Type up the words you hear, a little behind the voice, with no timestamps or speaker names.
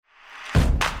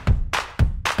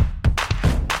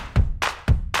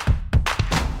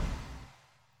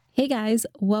Hey guys,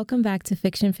 welcome back to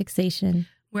Fiction Fixation.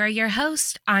 We're your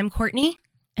host. I'm Courtney.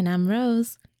 And I'm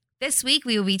Rose. This week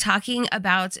we will be talking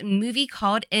about a movie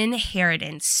called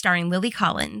Inheritance, starring Lily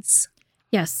Collins.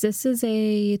 Yes, this is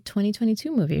a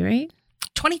 2022 movie, right?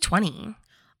 2020.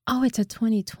 Oh, it's a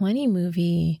 2020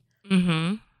 movie.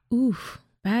 Mm-hmm. Oof,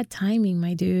 bad timing,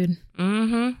 my dude.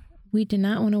 Mm-hmm. We did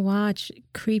not want to watch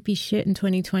creepy shit in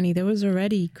 2020. There was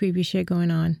already creepy shit going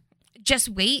on. Just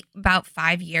wait about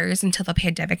 5 years until the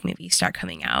pandemic movies start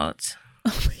coming out.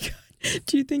 Oh my God.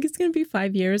 Do you think it's going to be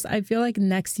 5 years? I feel like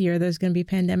next year there's going to be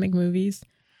pandemic movies.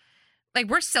 Like,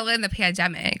 we're still in the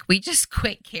pandemic. We just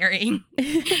quit caring.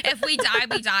 If we die,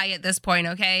 we die at this point,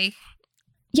 okay?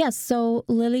 Yes, so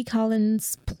Lily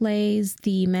Collins plays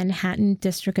the Manhattan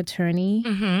District Attorney.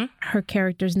 Mm-hmm. Her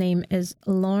character's name is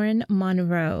Lauren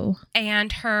Monroe.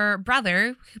 And her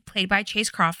brother, who played by Chase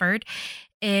Crawford,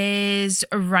 is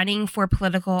running for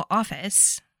political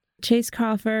office. Chase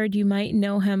Crawford, you might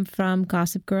know him from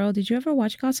Gossip Girl. Did you ever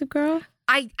watch Gossip Girl?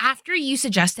 After you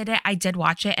suggested it, I did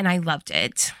watch it and I loved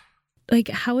it. Like,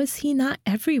 how is he not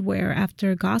everywhere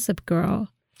after Gossip Girl?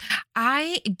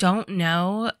 I don't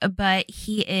know, but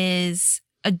he is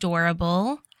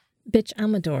adorable. Bitch,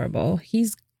 I'm adorable.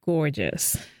 He's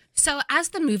gorgeous. So as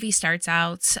the movie starts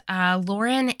out,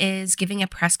 Lauren is giving a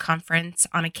press conference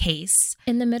on a case.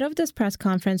 In the middle of this press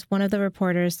conference, one of the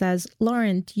reporters says,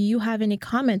 Lauren, do you have any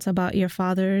comments about your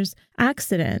father's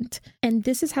accident? And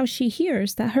this is how she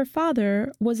hears that her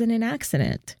father was in an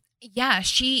accident. Yeah,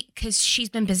 because she's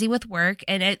been busy with work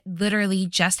and it literally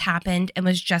just happened and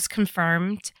was just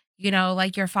confirmed. You know,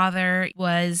 like your father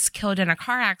was killed in a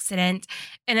car accident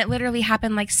and it literally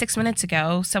happened like 6 minutes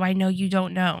ago. So I know you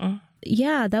don't know.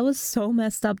 Yeah, that was so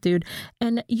messed up, dude.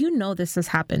 And you know this has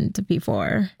happened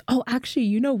before. Oh, actually,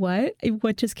 you know what?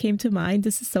 What just came to mind?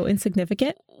 This is so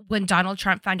insignificant. When Donald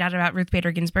Trump found out about Ruth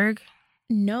Bader Ginsburg?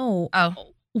 No. Oh.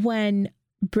 When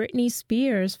Britney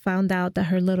Spears found out that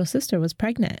her little sister was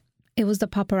pregnant. It was the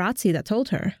paparazzi that told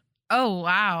her. Oh,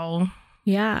 wow.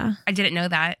 Yeah. I didn't know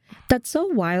that. That's so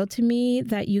wild to me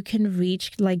that you can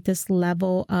reach like this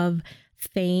level of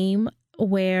fame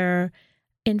where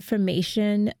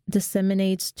information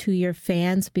disseminates to your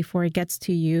fans before it gets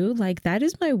to you. Like, that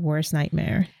is my worst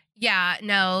nightmare. Yeah,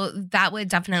 no, that would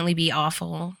definitely be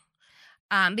awful.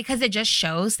 Because it just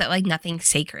shows that like nothing's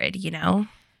sacred, you know?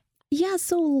 Yeah,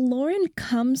 so Lauren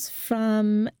comes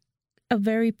from a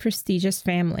very prestigious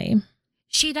family.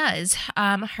 She does.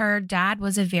 Her dad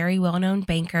was a very well-known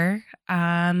banker.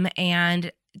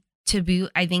 And to boot,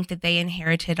 I think that they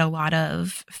inherited a lot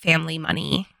of family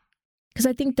money. Because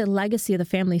I think the legacy of the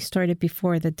family started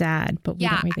before the dad, but we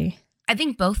don't really. I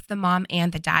think both the mom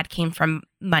and the dad came from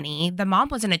money. The mom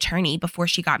was an attorney before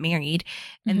she got married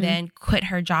and then quit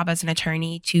her job as an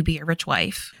attorney to be a rich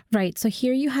wife. Right. So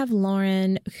here you have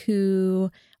Lauren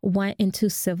who went into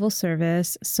civil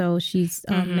service. So she's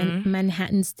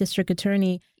Manhattan's district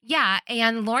attorney. Yeah.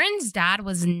 And Lauren's dad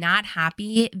was not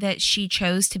happy that she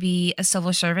chose to be a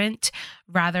civil servant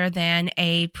rather than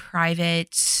a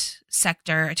private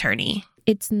sector attorney.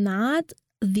 It's not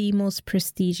the most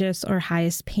prestigious or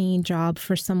highest paying job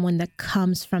for someone that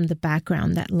comes from the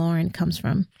background that Lauren comes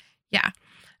from. Yeah.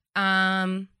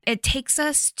 It takes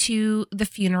us to the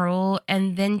funeral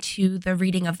and then to the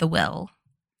reading of the will.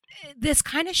 This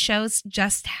kind of shows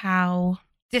just how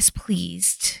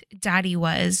displeased Daddy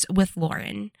was with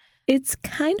Lauren. It's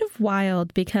kind of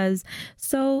wild because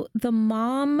so the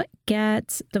mom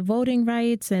gets the voting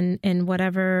rights and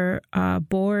whatever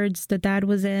boards the dad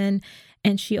was in.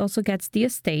 And she also gets the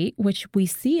estate, which we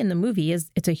see in the movie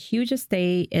is it's a huge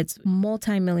estate. It's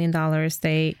multi-million-dollar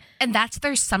estate. And that's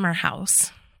their summer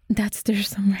house. That's their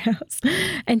summer house.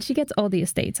 And she gets all the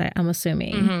estates, I'm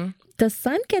assuming. Mm-hmm. The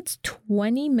son gets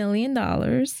 $20 million.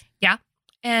 Yeah.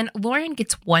 And Lauren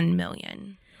gets $1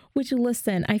 million. Which,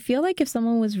 listen, I feel like if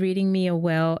someone was reading me a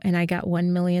will and I got $1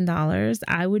 million,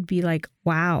 I would be like,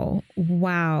 wow.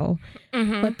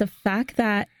 Mm-hmm. But the fact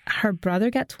that her brother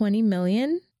got $20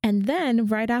 million, and then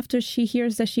right after she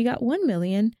hears that she got $1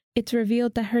 million, it's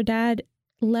revealed that her dad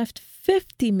left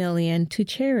 $50 million to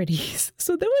charities.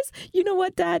 So there was, you know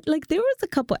what, Dad? Like, there was a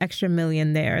couple extra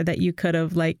million there that you could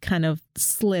have like kind of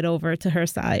slid over to her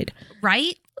side.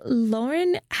 Right?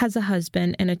 Lauren has a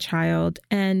husband and a child,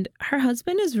 and her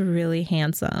husband is really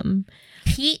handsome.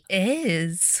 He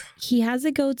is. He has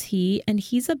a goatee, and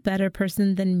he's a better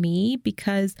person than me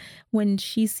because when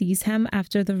she sees him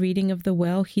after the reading of the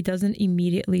will, he doesn't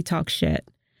immediately talk shit.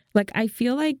 Like, I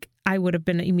feel like I would have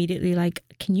been immediately like,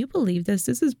 can you believe this?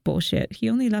 This is bullshit. He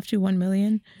only left you $1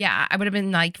 million. Yeah, I would have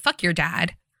been like, fuck your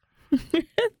dad.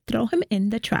 Throw him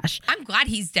in the trash. I'm glad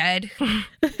he's dead.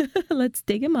 Let's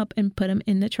dig him up and put him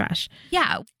in the trash.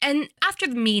 Yeah. And after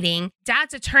the meeting,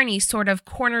 Dad's attorney sort of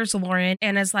corners Lauren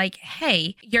and is like,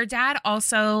 hey, your dad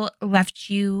also left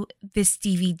you this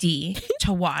DVD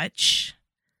to watch.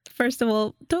 First of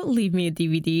all, don't leave me a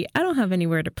DVD. I don't have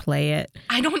anywhere to play it.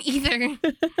 I don't either.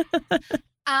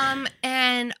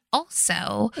 And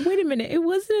also... Wait a minute. It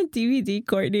wasn't a DVD,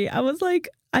 Courtney. I was like...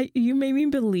 you made me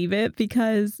believe it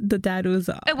because the dad was...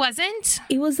 It wasn't?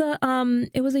 It was a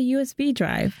USB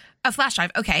drive. A flash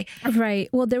drive. Okay. Right.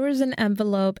 Well, there was an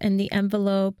envelope and the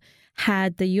envelope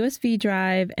had the USB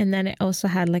drive and then it also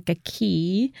had like a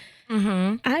key.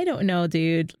 Mm-hmm. I don't know,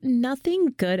 dude.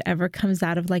 Nothing good ever comes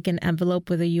out of like an envelope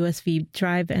with a USB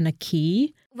drive and a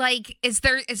key. Like, is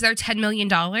there $10 million?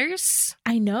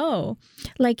 I know.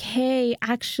 Like, hey,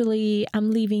 actually,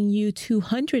 I'm leaving you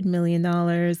 $200 million.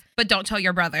 But don't tell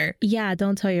your brother. Yeah,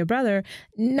 don't tell your brother.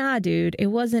 Nah, dude, it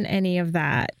wasn't any of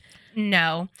that.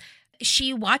 No.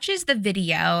 She watches the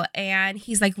video and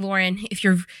he's like, Lauren, if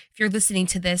you're listening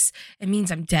to this, it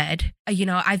means I'm dead.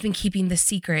 I've been keeping the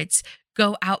secrets.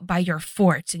 Go out by your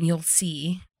fort and you'll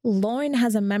see. Lauren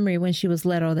has a memory when she was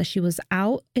little that she was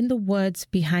out in the woods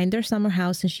behind their summer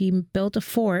house and she built a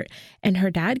fort and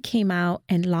her dad came out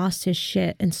and lost his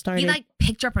shit and started... He like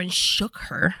picked her up and shook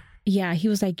her. Yeah, he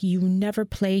was like, you never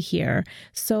play here.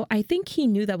 So I think he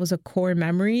knew that was a core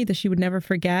memory that she would never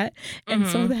forget. And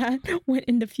so that when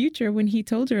in the future, when he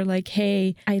told her like,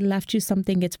 hey, I left you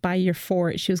something, it's by your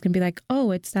fort, she was going to be like, oh,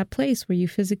 it's that place where you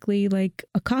physically like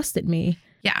accosted me.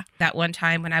 Yeah, that one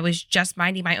time when I was just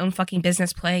minding my own fucking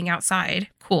business playing outside.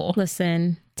 Cool.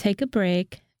 Listen, take a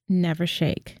break, never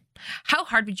shake. How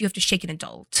hard would you have to shake an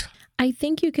adult? I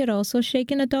think you could also shake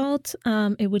an adult.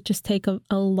 It would just take a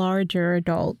larger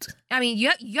adult. I mean,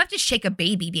 you have to shake a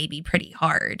baby pretty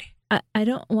hard. I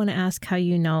don't want to ask how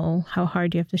you know how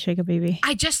hard you have to shake a baby.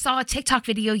 I just saw a TikTok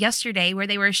video yesterday where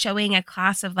they were showing a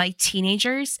class of like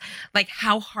teenagers, like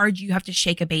how hard you have to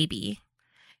shake a baby.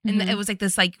 And it was like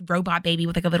this like robot baby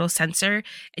with like a little sensor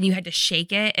and you had to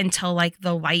shake it until like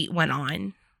the light went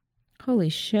on. Holy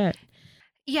shit.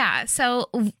 Yeah. So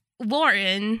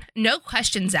Lauren, no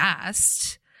questions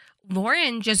asked.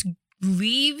 Lauren just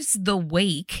leaves the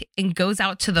wake and goes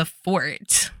out to the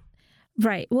fort.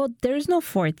 Right. Well, there's no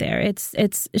fort there. It's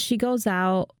she goes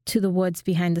out to the woods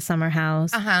behind the summer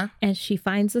house and she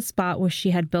finds a spot where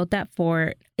she had built that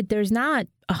fort. There's not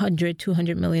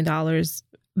 $200 million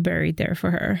buried there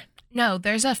for her. No,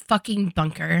 there's a fucking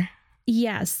bunker.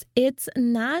 Yes, it's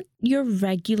not your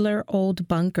regular old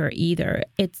bunker either.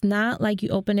 It's not like you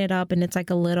open it up and it's like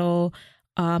a little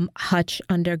hutch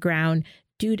underground.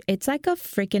 Dude, it's like a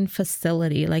freaking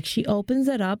facility. Like she opens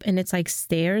it up and it's like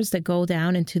stairs that go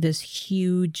down into this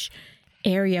huge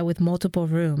area with multiple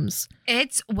rooms.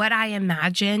 It's what I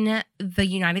imagine the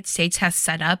United States has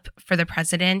set up for the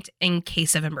president in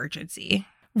case of emergency.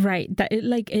 Right. That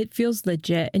it feels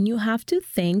legit. And you have to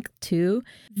think too,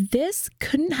 this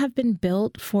couldn't have been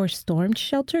built for storm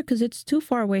shelter because it's too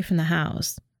far away from the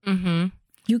house. Mm-hmm.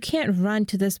 You can't run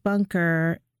to this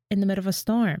bunker in the middle of a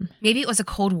storm. Maybe it was a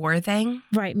Cold War thing.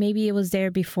 Right. Maybe it was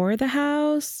there before the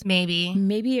house. Maybe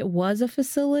it was a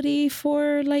facility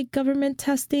for like government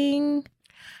testing.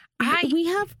 We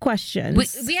have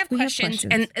questions. We have questions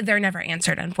and they're never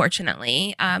answered,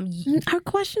 unfortunately. Our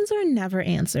questions are never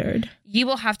answered. You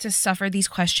will have to suffer these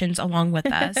questions along with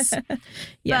us.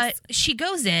 Yes. But she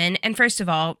goes in and first of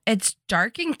all, it's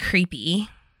dark and creepy.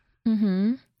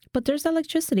 Mm-hmm. But there's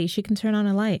electricity. She can turn on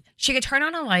a light. She could turn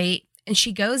on a light and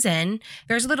she goes in.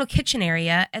 There's a little kitchen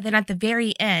area. And then at the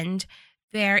very end,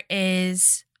 there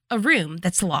is a room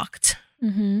that's locked.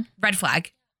 Mm-hmm. Red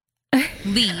flag.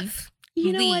 Leave.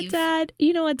 You know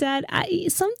what, Dad?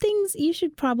 Some things you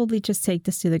should probably just take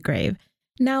this to the grave.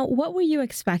 Now, what were you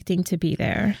expecting to be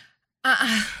there?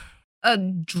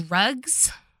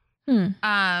 Drugs. Like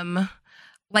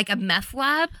a meth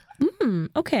lab.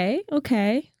 Okay.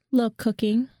 Look,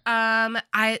 cooking.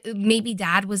 Maybe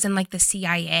Dad was in like the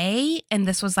CIA, and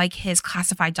this was like his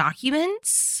classified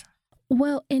documents.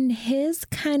 Well, in his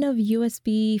kind of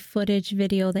USB footage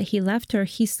video that he left her,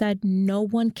 he said, no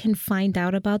one can find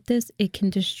out about this. It can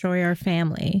destroy our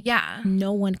family. Yeah.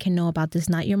 No one can know about this.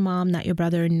 Not your mom, not your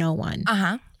brother, no one.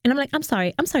 Uh-huh. And I'm like, I'm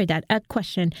sorry, Dad. A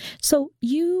question. So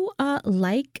you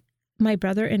like my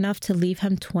brother enough to leave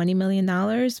him $20 million,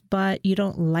 but you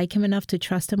don't like him enough to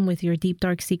trust him with your deep,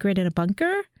 dark secret in a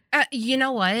bunker? You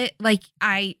know what? Like,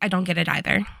 I don't get it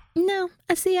either. No,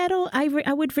 see, I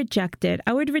would reject it.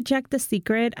 I would reject the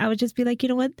secret. I would just be like, you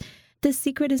know what? This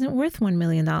secret isn't worth $1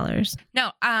 million.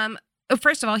 No,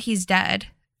 first of all, he's dead.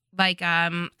 Like,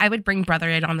 I would bring brother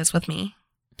in on this with me.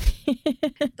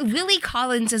 Lily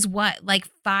Collins is what, like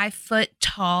 5 foot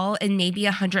tall and maybe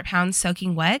 100 pounds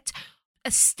soaking wet?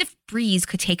 A stiff breeze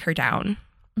could take her down.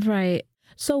 Right.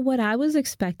 So what I was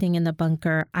expecting in the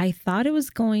bunker, I thought it was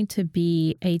going to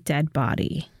be a dead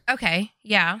body. Okay.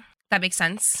 Yeah, that makes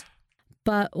sense.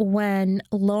 But when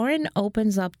Lauren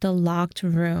opens up the locked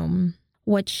room,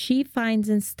 what she finds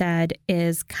instead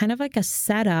is kind of like a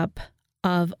setup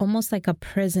of almost like a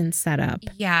prison setup.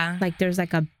 Yeah. Like there's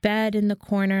like a bed in the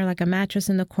corner, like a mattress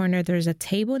in the corner. There's a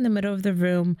table in the middle of the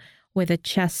room with a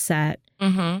chess set.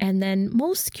 Mm-hmm. And then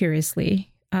most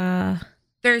curiously,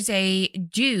 there's a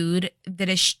dude that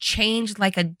is chained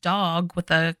like a dog with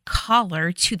a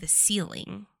collar to the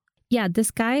ceiling. Yeah,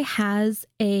 this guy has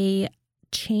a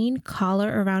chain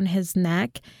collar around his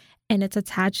neck and it's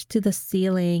attached to the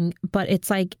ceiling, but it's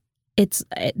like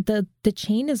the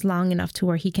chain is long enough to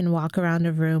where he can walk around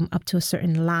the room up to a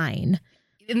certain line.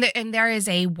 And there is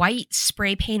a white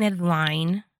spray painted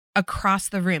line across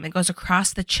the room. It goes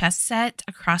across the chess set,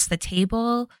 across the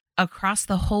table, across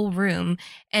the whole room.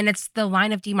 And it's the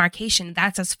line of demarcation.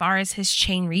 That's as far as his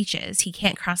chain reaches. He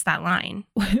can't cross that line.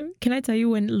 Can I tell you,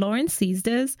 when Lauren sees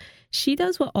this, she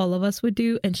does what all of us would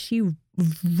do and she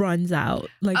runs out,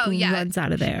 runs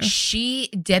out of there. She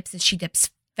dips and she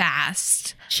dips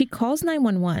fast. She calls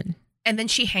 911. And then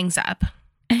she hangs up.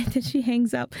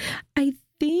 I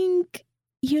think,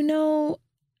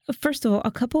 first of all,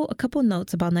 a couple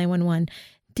notes about 911.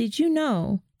 Did you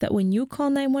know that when you call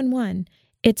 911,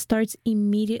 it starts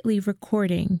immediately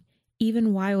recording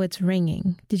even while it's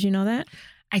ringing? Did you know that?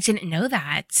 I didn't know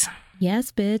that.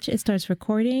 Yes, bitch. It starts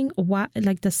recording.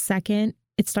 Like the second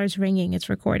it starts ringing, it's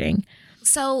recording.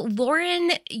 So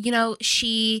Lauren,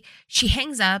 she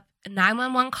hangs up.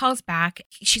 911 calls back.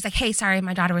 She's like, hey, sorry,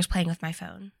 my daughter was playing with my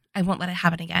phone. I won't let it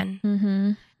happen again.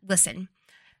 Mm-hmm. Listen,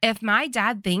 if my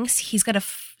dad thinks he's going to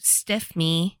stiff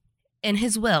me in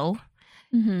his will,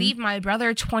 leave my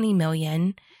brother $20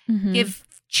 million, give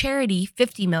charity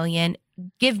 $50 million,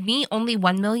 give me only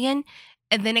 $1 million,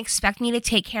 and then expect me to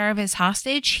take care of his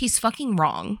hostage, he's fucking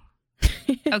wrong.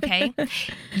 Okay?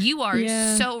 You are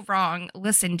so wrong.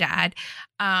 Listen, Dad,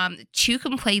 two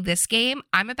can play this game.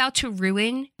 I'm about to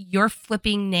ruin your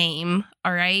flipping name.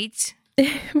 All right?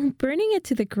 Burning it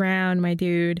to the ground, my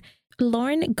dude.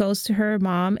 Lauren goes to her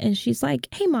mom and she's like,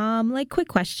 hey, Mom, like, quick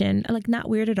question. Like, not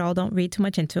weird at all. Don't read too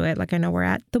much into it. Like, I know we're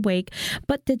at the wake,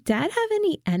 but did Dad have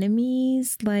any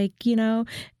enemies? Like, and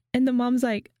the mom's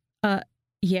like,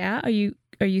 yeah, are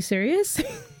you serious?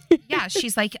 Yeah,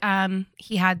 she's like,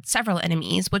 he had several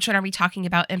enemies. Which one are we talking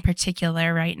about in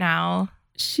particular right now?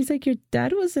 She's like, your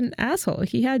dad was an asshole.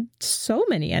 He had so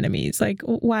many enemies. Like,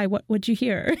 why? What'd you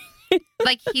hear?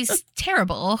 Like, he's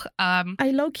terrible.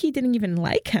 I low-key didn't even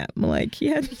like him. Like,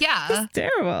 he's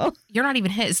terrible. You're not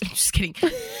even his. I'm just kidding.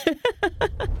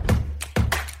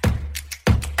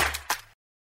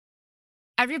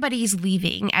 Everybody's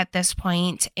leaving at this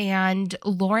point, and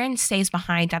Lauren stays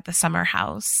behind at the summer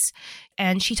house.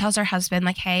 And she tells her husband,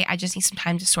 like, hey, I just need some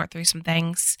time to sort through some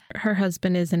things. Her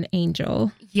husband is an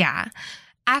angel. Yeah.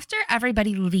 After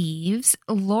everybody leaves,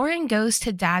 Lauren goes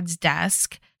to Dad's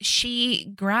desk. She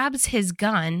grabs his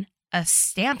gun, a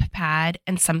stamp pad,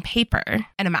 and some paper,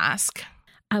 and a mask.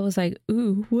 I was like,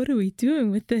 ooh, what are we doing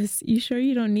with this? You sure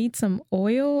you don't need some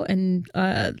oil and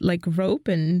like rope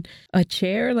and a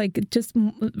chair? Like, it just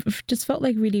felt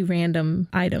like really random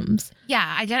items.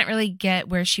 Yeah, I didn't really get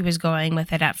where she was going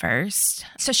with it at first.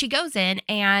 So she goes in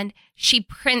and she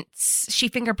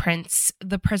fingerprints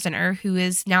the prisoner who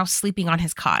is now sleeping on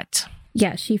his cot.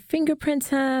 Yeah, she fingerprints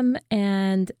him,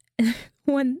 and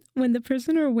when the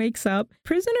prisoner wakes up,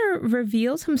 prisoner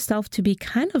reveals himself to be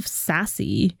kind of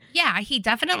sassy. Yeah, he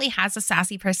definitely has a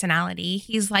sassy personality.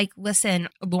 He's like, listen,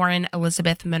 Lauren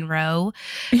Elizabeth Monroe,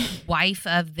 wife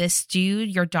of this dude,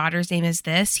 your daughter's name is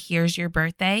this, here's your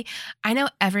birthday. I know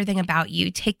everything about you.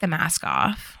 Take the mask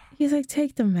off. He's like,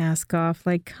 take the mask off.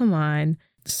 Like, come on.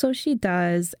 So she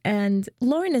does. And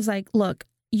Lauren is like, look,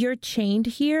 you're chained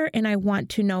here and I want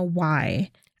to know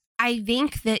why. I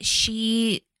think that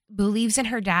she believes in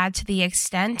her dad to the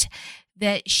extent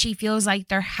that she feels like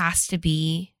there has to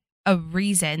be a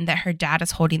reason that her dad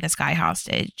is holding this guy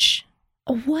hostage.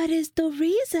 What is the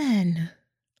reason?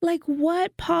 Like,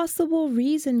 what possible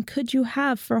reason could you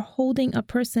have for holding a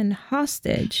person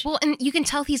hostage? Well, and you can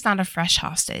tell he's not a fresh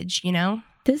hostage,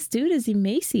 This dude is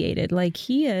emaciated. Like,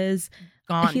 he is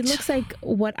gaunt. He looks like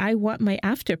what I want my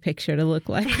after picture to look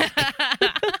like.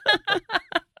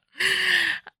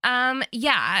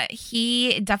 Yeah,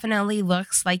 he definitely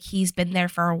looks like he's been there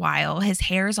for a while. His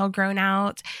hair is all grown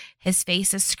out. His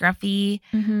face is scruffy.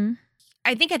 Mm-hmm.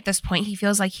 I think at this point he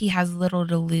feels like he has little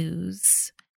to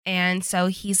lose. And so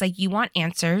he's like, you want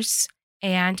answers,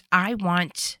 and I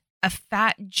want a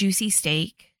fat, juicy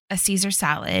steak, a Caesar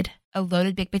salad, a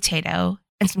loaded baked potato,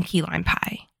 and some key lime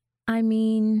pie. I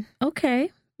mean,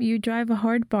 okay, you drive a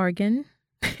hard bargain.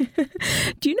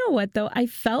 Do you know what, though? I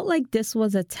felt like this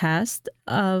was a test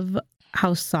of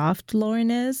how soft Lauren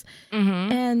is.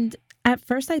 Mm-hmm. And at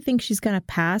first, I think she's going to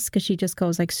pass because she just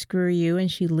goes like, screw you,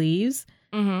 and she leaves.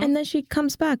 Mm-hmm. And then she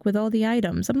comes back with all the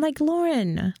items. I'm like,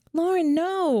 Lauren,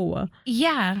 no.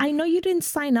 Yeah. I know you didn't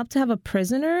sign up to have a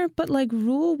prisoner, but like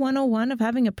rule 101 of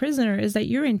having a prisoner is that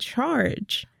you're in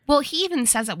charge. Well, he even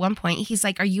says at one point, he's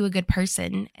like, are you a good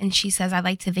person? And she says, I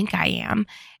like to think I am.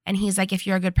 And he's like, if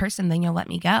you're a good person, then you'll let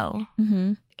me go.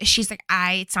 Mm-hmm. She's like,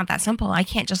 it's not that simple. I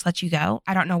can't just let you go.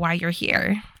 I don't know why you're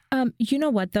here. You know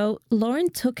what, though? Lauren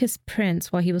took his prints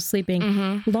while he was sleeping.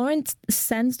 Mm-hmm. Lauren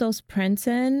sends those prints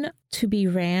in to be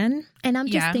ran. And I'm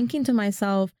just thinking to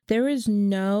myself, there is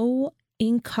no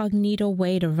incognito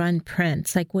way to run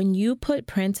prints. Like when you put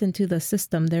prints into the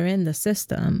system, they're in the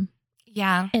system.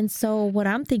 Yeah. And so what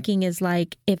I'm thinking is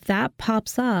like, if that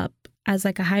pops up as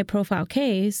like a high profile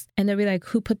case and they'll be like,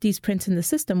 who put these prints in the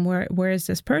system? Where is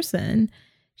this person?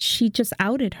 She just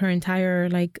outed her entire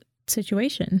like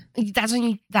situation.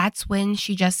 That's when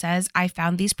she just says, I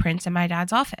found these prints in my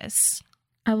dad's office.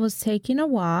 I was taking a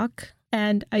walk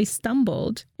and I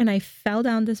stumbled and I fell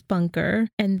down this bunker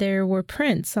and there were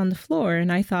prints on the floor.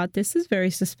 And I thought, this is very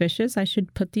suspicious. I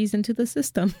should put these into the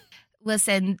system.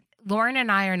 Listen, Lauren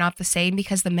and I are not the same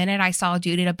because the minute I saw a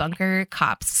dude in a bunker,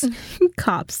 cops.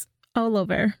 Cops all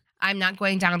over. I'm not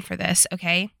going down for this,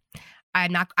 okay?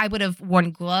 I would have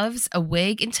worn gloves, a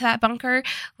wig into that bunker.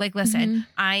 Like, listen,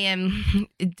 I am,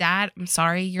 Dad, I'm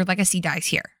sorry. Your legacy dies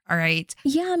here, all right?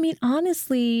 Yeah, I mean,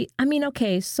 honestly,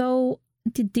 okay, so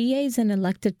the DA is an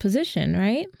elected position,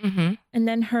 right? Mm-hmm. And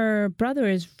then her brother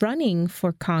is running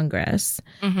for Congress.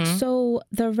 Mm-hmm. So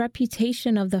the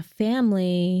reputation of the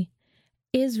family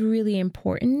is really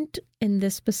important in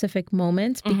this specific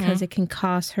moment because it can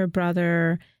cost her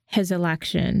brother his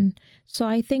election. So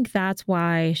I think that's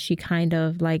why she kind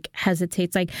of like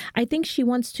hesitates. Like, I think she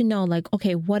wants to know like,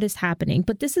 okay, what is happening?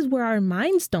 But this is where our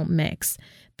minds don't mix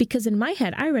because in my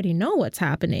head, I already know what's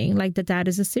happening. Like the dad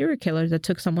is a serial killer that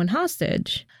took someone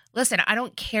hostage. Listen, I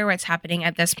don't care what's happening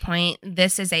at this point.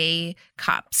 This is a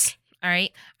cops. All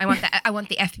right. I want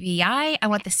the FBI. I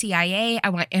want the CIA. I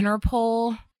want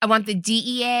Interpol. I want the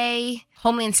DEA,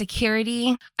 Homeland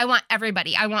Security. I want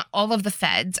everybody. I want all of the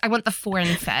feds. I want the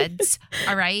foreign feds.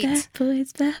 All right. Bad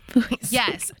boys.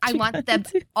 Yes. I want them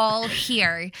all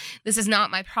here. This is not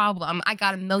my problem. I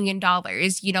got $1 million.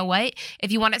 You know what?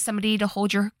 If you wanted somebody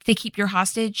to keep your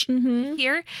hostage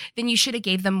here, then you should have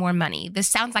gave them more money. This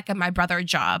sounds like a my brother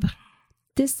job.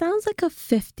 This sounds like a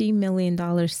 $50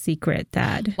 million secret,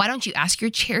 Dad. Why don't you ask your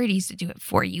charities to do it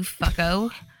for you,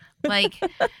 fucko? Like,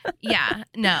 yeah,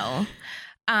 no.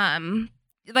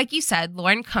 Like you said,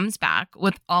 Lauren comes back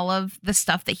with all of the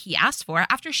stuff that he asked for.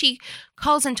 After she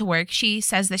calls into work, she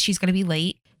says that she's going to be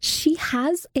late. She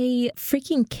has a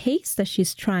freaking case that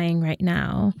she's trying right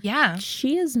now. Yeah.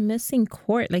 She is missing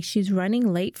court. Like she's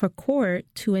running late for court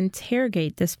to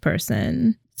interrogate this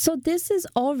person. So this is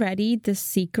already, the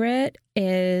secret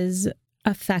is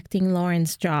affecting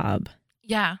Lauren's job.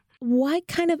 Yeah. What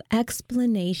kind of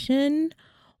explanation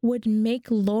would make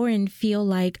Lauren feel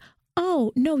like,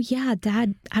 oh, no, yeah,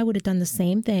 Dad, I would have done the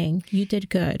same thing. You did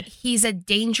good. He's a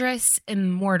dangerous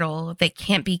immortal that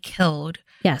can't be killed.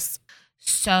 Yes.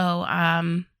 So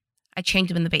I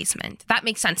chained him in the basement. That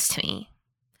makes sense to me.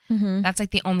 Mm-hmm. That's like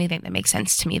the only thing that makes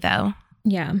sense to me, though.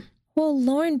 Yeah. Well,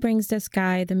 Lauren brings this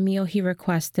guy the meal he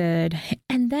requested,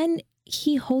 and then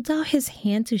he holds out his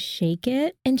hand to shake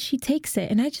it, and she takes it.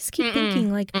 And I just keep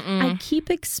thinking, like, I keep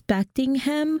expecting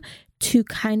him to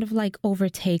kind of like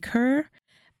overtake her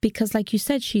because like you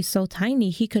said, she's so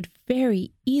tiny. He could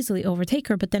very easily overtake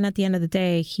her. But then at the end of the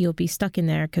day, he'll be stuck in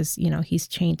there because, you know, he's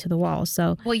chained to the wall.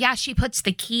 So, well, yeah, she puts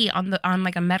the key on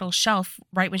like a metal shelf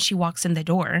right when she walks in the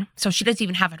door. So she doesn't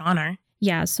even have it on her.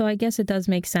 Yeah. So I guess it does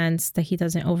make sense that he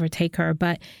doesn't overtake her.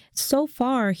 But so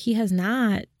far, he has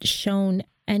not shown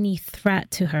any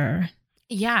threat to her.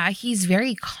 Yeah, he's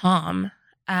very calm.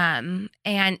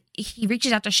 And he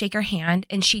reaches out to shake her hand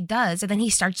and she does. And then he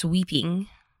starts weeping.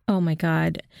 Oh, my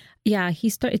God. Yeah,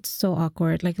 it's so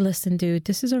awkward. Like, listen, dude,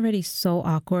 this is already so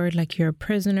awkward. Like, you're a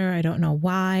prisoner. I don't know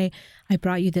why. I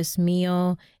brought you this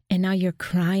meal and now you're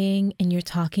crying and you're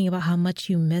talking about how much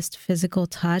you missed physical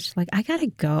touch. Like, I gotta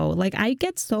go. Like, I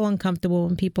get so uncomfortable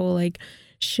when people like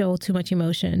show too much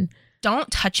emotion. Don't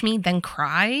touch me, then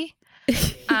cry.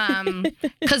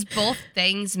 Because both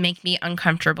things make me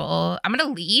uncomfortable. I'm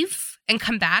gonna leave and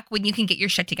come back when you can get your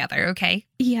shit together, okay?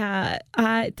 Yeah,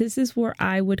 this is where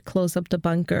I would close up the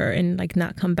bunker and like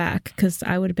not come back because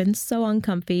I would have been so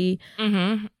uncomfy.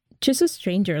 Mm-hmm. Just a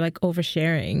stranger like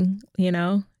oversharing, you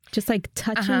know? Just like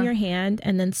touching your hand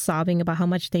and then sobbing about how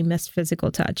much they missed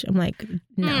physical touch. I'm like,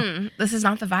 no. This is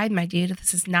not the vibe, my dude.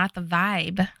 This is not the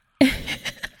vibe.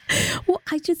 Well,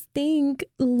 I just think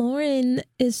Lauren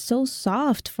is so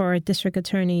soft for a district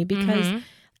attorney because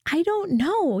I don't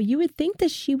know. You would think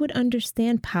that she would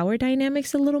understand power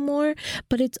dynamics a little more,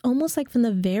 but it's almost like from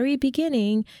the very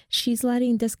beginning, she's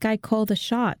letting this guy call the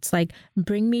shots, like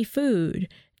bring me food,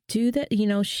 do that, you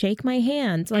know, shake my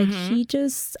hand. Like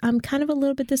I'm kind of a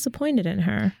little bit disappointed in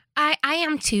her. I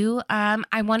am too.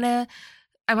 I want to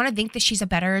think that she's a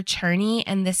better attorney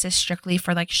and this is strictly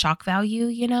for like shock value,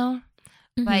 you know?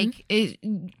 Like,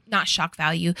 not shock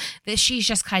value, that she's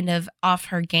just kind of off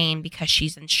her game because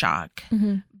she's in shock.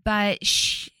 But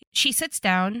she sits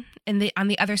down on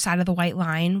the other side of the white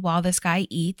line while this guy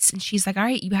eats. And she's like, all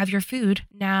right, you have your food.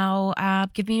 Now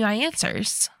give me my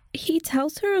answers. He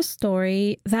tells her a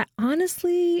story that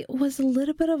honestly was a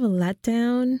little bit of a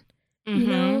letdown, you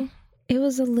know? It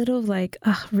was a little like,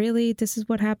 oh, really? This is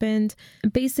what happened?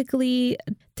 Basically,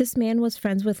 this man was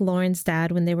friends with Lauren's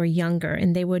dad when they were younger,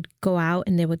 and they would go out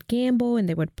and they would gamble and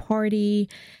they would party.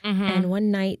 And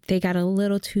one night they got a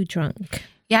little too drunk.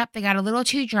 Yep, they got a little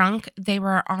too drunk. They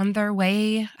were on their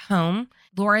way home.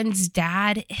 Lauren's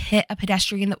dad hit a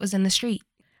pedestrian that was in the street.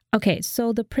 Okay,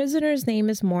 so the prisoner's name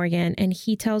is Morgan, and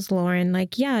he tells Lauren,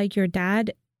 like, yeah, your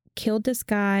dad killed this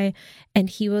guy, and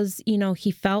he was, you know, he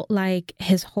felt like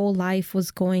his whole life was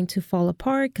going to fall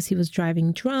apart because he was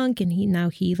driving drunk, and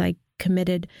he like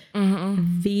committed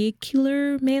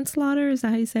vehicular manslaughter. Is that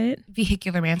how you say it?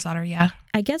 Vehicular manslaughter, yeah.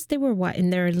 I guess they were in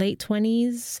their late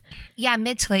 20s? Yeah,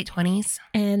 mid to late 20s.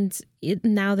 And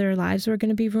now their lives were going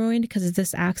to be ruined because of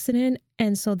this accident.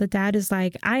 And so the dad is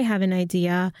like, I have an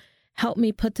idea. Help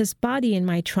me put this body in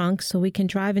my trunk so we can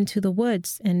drive into the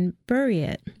woods and bury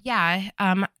it. Yeah.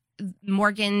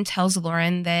 Morgan tells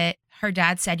Lauren that her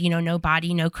dad said, you know, no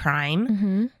body, no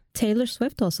crime. Taylor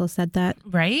Swift also said that.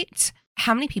 Right?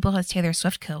 How many people has Taylor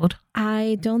Swift killed?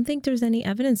 I don't think there's any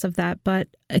evidence of that, but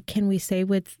can we say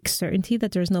with certainty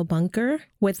that there's no bunker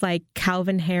with like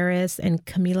Calvin Harris and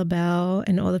Camila Bell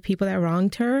and all the people that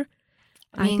wronged her?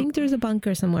 I think there's a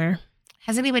bunker somewhere.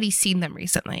 Has anybody seen them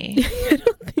recently? I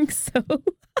don't think so.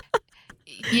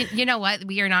 You know what?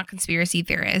 We are not conspiracy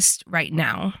theorists right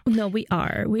now. No, we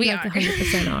are. We like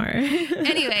 100% are.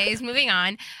 Anyways, moving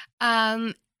on.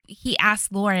 He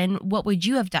asked Lauren, what would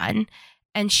you have done?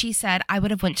 And she said, I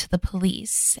would have went to the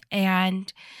police.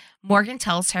 And Morgan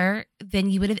tells her, then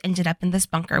you would have ended up in this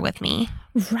bunker with me.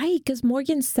 Right, because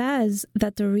Morgan says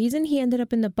that the reason he ended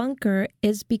up in the bunker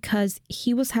is because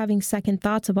he was having second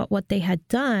thoughts about what they had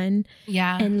done.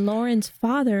 Yeah. And Lauren's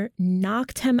father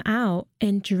knocked him out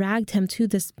and dragged him to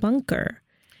this bunker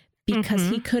because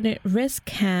he couldn't risk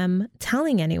him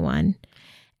telling anyone.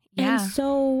 Yeah. And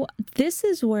so this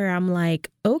is where I'm like,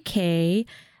 okay,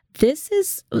 this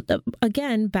is,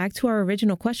 again, back to our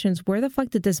original questions. Where the fuck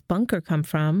did this bunker come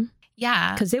from?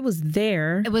 Yeah. Because it was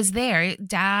there. It was there.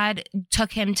 Dad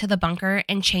took him to the bunker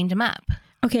and chained him up.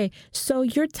 Okay, so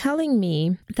you're telling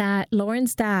me that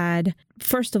Lauren's dad,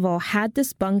 first of all, had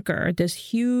this bunker, this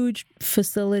huge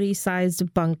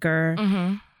facility-sized bunker,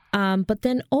 but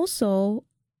then also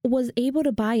was able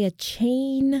to buy a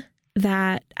chain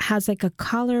that has like a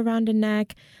collar around the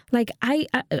neck. Like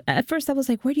at first I was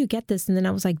like, where do you get this? And then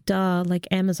I was like, duh, like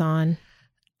Amazon.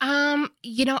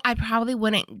 You know, I probably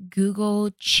wouldn't Google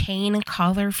chain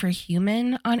collar for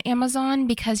human on Amazon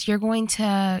because you're going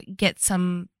to get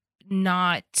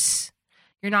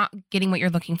you're not getting what you're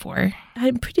looking for.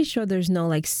 I'm pretty sure there's no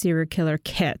like serial killer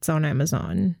kits on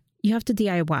Amazon. You have to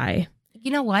DIY.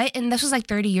 You know what? And this was like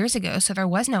 30 years ago, so there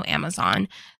was no Amazon.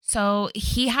 So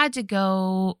he had to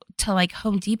go to like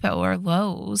Home Depot or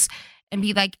Lowe's and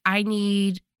be like, I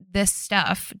need this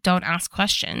stuff. Don't ask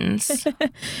questions.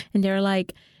 And they're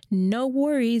like, no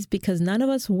worries, because none of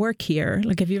us work here.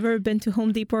 Like, have you ever been to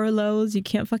Home Depot or Lowe's? You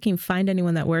can't fucking find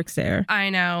anyone that works there. I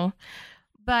know.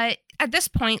 But at this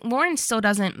point, Lauren still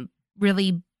doesn't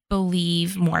really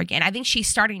believe Morgan. I think she's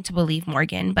starting to believe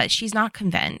Morgan, but she's not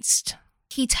convinced.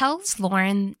 He tells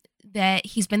Lauren that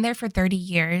he's been there for 30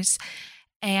 years.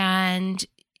 And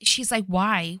she's like,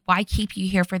 why? Why keep you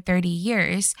here for 30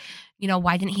 years? You know,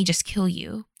 why didn't he just kill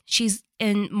you?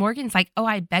 And Morgan's like, oh,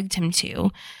 I begged him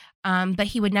to. But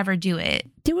he would never do it.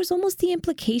 There was almost the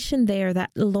implication there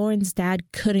that Lauren's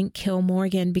dad couldn't kill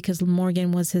Morgan because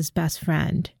Morgan was his best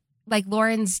friend. Like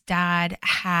Lauren's dad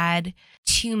had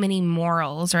too many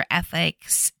morals or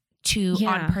ethics to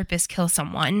on purpose kill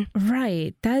someone.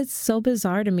 Right. That's so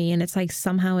bizarre to me. And it's like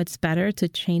somehow it's better to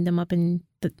chain them up in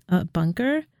the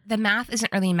bunker. The math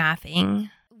isn't really mathing.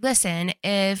 Listen,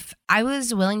 if I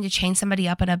was willing to chain somebody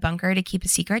up in a bunker to keep a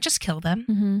secret, just kill them.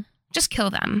 Mm-hmm. Just kill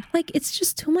them. Like, it's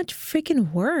just too much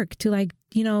freaking work to, like,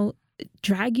 you know,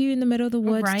 drag you in the middle of the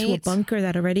woods to a bunker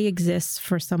that already exists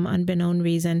for some unbeknown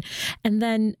reason. And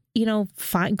then, you know,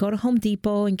 go to Home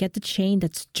Depot and get the chain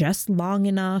that's just long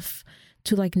enough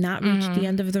to, like, not reach the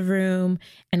end of the room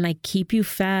and, like, keep you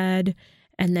fed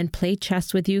and then play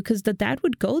chess with you. Because the dad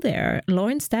would go there.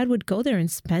 Lauren's dad would go there and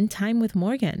spend time with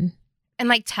Morgan. And,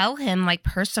 like, tell him, like,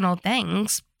 personal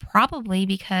things, probably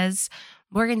because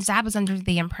Morgan's dad was under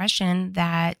the impression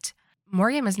that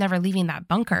Morgan was never leaving that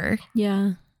bunker.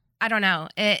 Yeah. I don't know.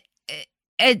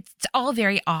 It's all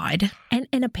very odd.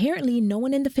 And apparently no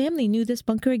one in the family knew this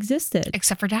bunker existed.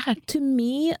 Except for Dad. To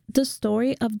me, the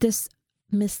story of this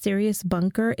mysterious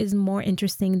bunker is more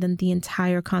interesting than the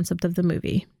entire concept of the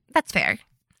movie. That's fair.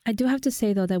 I do have to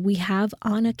say, though, that we have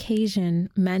on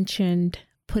occasion mentioned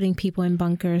putting people in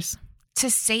bunkers. To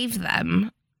save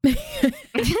them.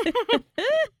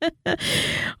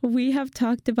 We have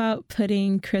talked about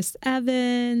putting Chris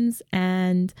Evans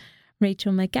and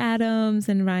Rachel McAdams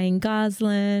and Ryan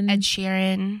Gosling, Ed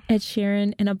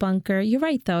Sheeran in a bunker. You're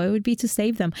right, though. It would be to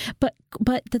save them.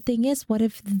 But the thing is, what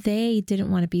if they didn't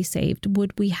want to be saved?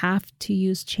 Would we have to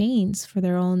use chains for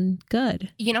their own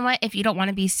good? You know what? If you don't want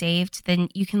to be saved, then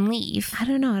you can leave. I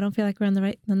don't know. I don't feel like we're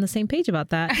on the same page about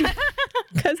that.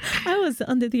 Because I was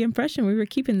under the impression we were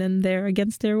keeping them there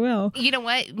against their will. You know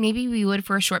what? Maybe we would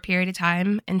for a short period of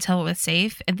time until it was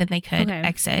safe, and then they could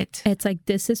exit. It's like,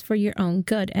 this is for your own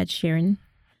good, Ed Sheeran.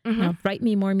 Now write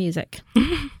me more music.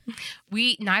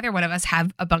 Neither one of us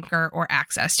have a bunker or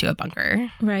access to a bunker.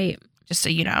 Right. Just so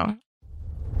you know.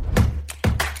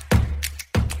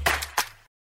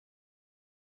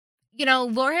 You know,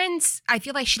 Lauren's, I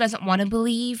feel like she doesn't want to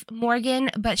believe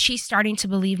Morgan, but she's starting to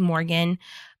believe Morgan.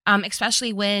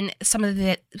 Especially when some of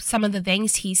the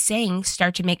things he's saying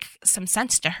start to make some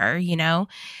sense to her, you know.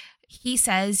 He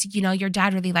says, you know, your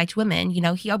dad really liked women. You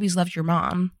know, he always loved your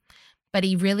mom, but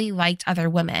he really liked other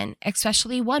women,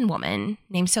 especially one woman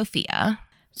named Sophia.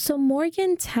 So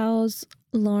Morgan tells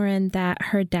Lauren that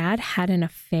her dad had an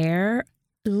affair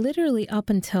literally up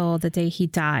until the day he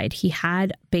died. He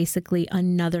had basically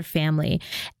another family.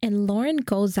 And Lauren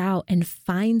goes out and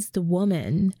finds the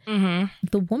woman.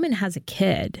 The woman has a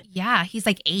kid. Yeah, he's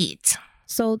like 8.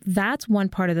 So that's one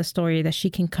part of the story that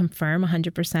she can confirm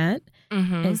 100%,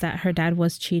 is that her dad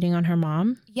was cheating on her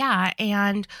mom. Yeah,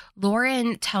 and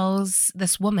Lauren tells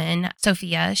this woman,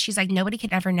 Sophia, she's like, nobody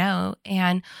could ever know.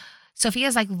 And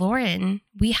Sophia's like, Lauren,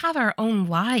 we have our own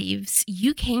lives.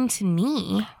 You came to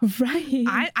me.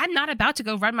 Right. I'm not about to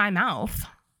go run my mouth.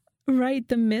 Right.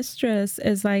 The mistress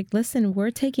is like, listen,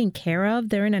 we're taken care of.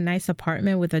 They're in a nice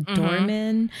apartment with a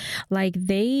doorman. Like,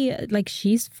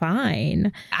 she's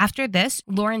fine. After this,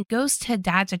 Lauren goes to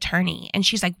Dad's attorney and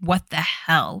she's like, what the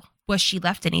hell? Was she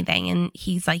left anything? And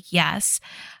he's like, yes.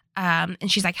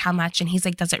 And she's like, how much? And he's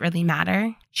like, does it really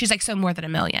matter? She's like, so more than $1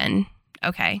 million.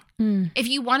 Okay. If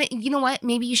you want it, you know what?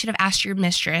 Maybe you should have asked your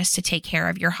mistress to take care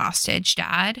of your hostage,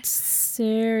 Dad.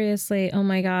 Seriously. Oh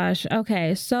my gosh.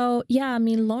 Okay. So yeah, I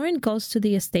mean, Lauren goes to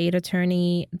the estate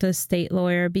attorney, the estate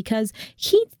lawyer, because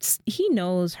he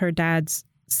knows her dad's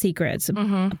secrets,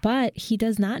 but he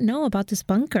does not know about this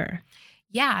bunker.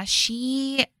 Yeah.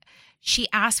 She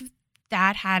asked if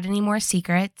Dad had any more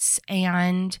secrets,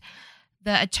 and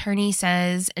the attorney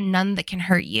says none that can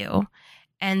hurt you.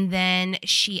 And then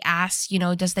she asks, you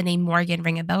know, does the name Morgan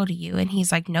ring a bell to you? And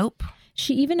he's like, nope.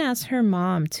 She even asked her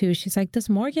mom, too. She's like, does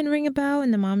Morgan ring a bell?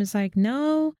 And the mom is like,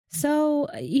 no. So,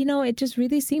 you know, it just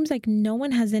really seems like no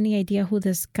one has any idea who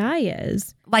this guy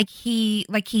is. Like he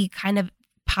kind of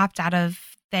popped out of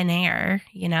thin air,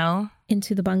 you know?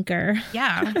 Into the bunker.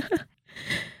 Yeah.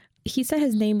 He said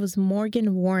his name was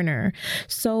Morgan Warner.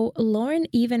 So Lauren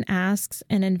even asks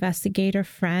an investigator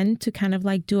friend to kind of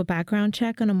like do a background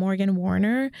check on a Morgan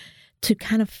Warner to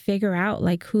kind of figure out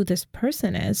like who this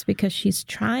person is, because she's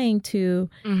trying to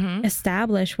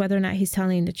establish whether or not he's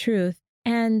telling the truth.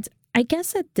 And I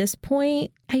guess at this point,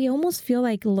 I almost feel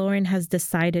like Lauren has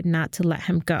decided not to let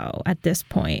him go at this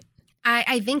point.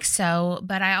 I think so.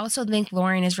 But I also think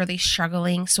Lauren is really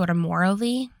struggling sort of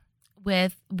morally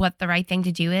with what the right thing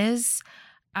to do is.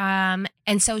 And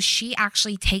so she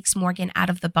actually takes Morgan out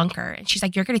of the bunker and she's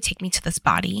like, you're going to take me to this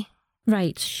body.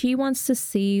 Right. She wants to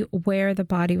see where the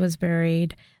body was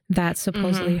buried that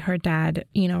supposedly her dad,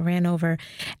 you know, ran over.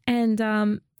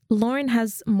 And Lauren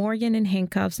has Morgan in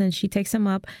handcuffs and she takes him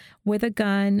up with a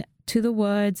gun to the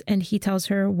woods and he tells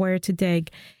her where to dig.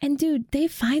 And dude, they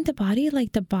find the body.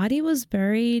 Like the body was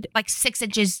buried like 6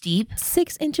 inches deep.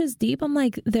 6 inches deep. I'm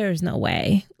like, there's no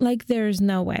way. Like, there's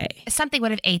no way. Something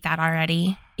would have ate that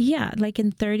already. Yeah, like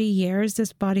in 30 years,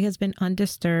 this body has been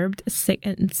undisturbed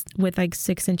with like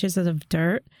 6 inches of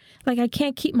dirt. Like I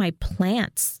can't keep my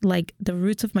plants, like the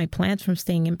roots of my plants from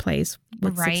staying in place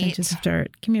with 6 inches of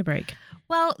dirt. Give me a break.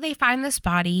 Well, they find this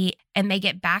body and they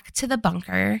get back to the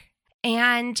bunker.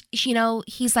 And, you know,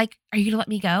 he's like, are you going to let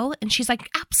me go? And she's like,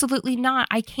 absolutely not.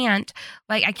 I can't.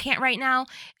 Like, I can't right now.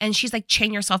 And she's like,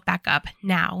 chain yourself back up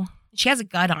now. She has a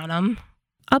gun on him.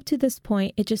 Up to this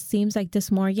point, it just seems like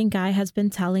this Morgan guy has been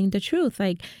telling the truth.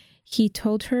 Like, he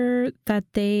told her that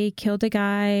they killed a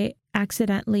guy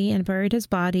accidentally and buried his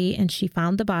body, and she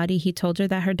found the body. He told her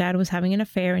that her dad was having an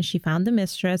affair and she found the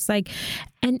mistress. Like,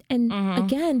 and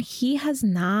again, he has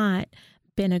not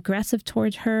been aggressive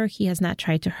towards her. He has not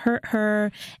tried to hurt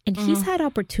her. And he's had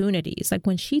opportunities. Like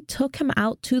when she took him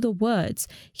out to the woods,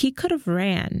 he could have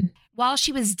ran. While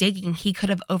she was digging, he could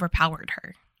have overpowered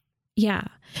her. Yeah.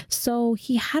 So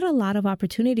he had a lot of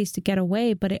opportunities to get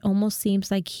away, but it almost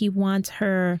seems like he wants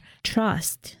her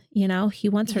trust. You know, he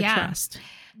wants her trust.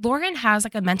 Lauren has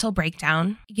like a mental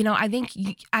breakdown. You know, I think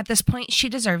at this point she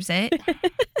deserves it.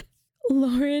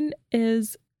 Lauren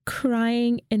is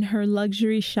crying in her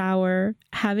luxury shower,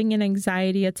 having an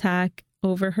anxiety attack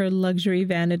over her luxury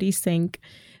vanity sink.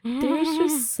 There's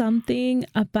just something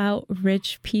about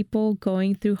rich people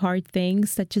going through hard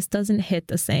things that just doesn't hit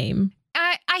the same.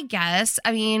 I guess.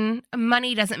 I mean,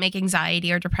 money doesn't make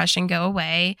anxiety or depression go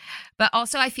away. But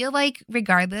also, I feel like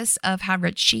regardless of how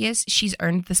rich she is, she's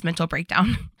earned this mental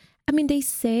breakdown. I mean, they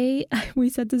say, we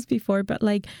said this before, but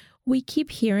like, we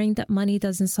keep hearing that money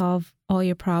doesn't solve all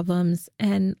your problems.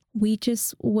 And we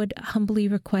just would humbly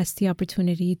request the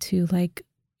opportunity to like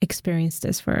experience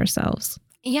this for ourselves.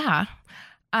 Yeah.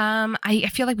 I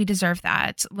feel like we deserve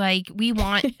that. Like we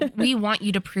want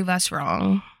you to prove us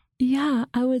wrong. Yeah,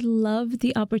 I would love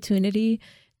the opportunity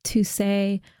to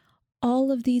say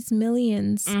all of these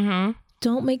millions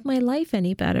don't make my life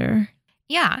any better.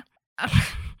 Yeah.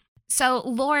 So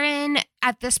Lauren,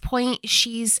 at this point,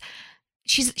 she's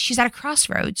at a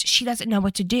crossroads. She doesn't know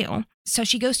what to do. So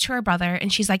she goes to her brother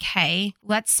and she's like, hey,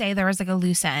 let's say there was like a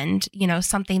loose end, you know,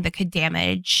 something that could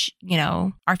damage, you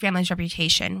know, our family's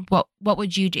reputation. What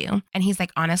would you do? And he's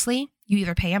like, honestly, you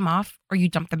either pay him off or you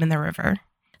dump them in the river.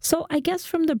 So I guess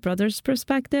from the brother's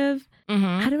perspective,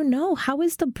 I don't know. How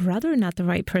is the brother not the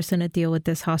right person to deal with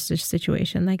this hostage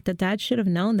situation? Like the dad should have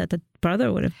known that the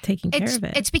brother would have taken care of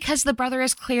it. It's because the brother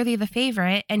is clearly the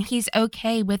favorite and he's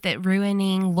okay with it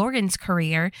ruining Lauren's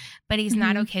career, but he's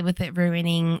not okay with it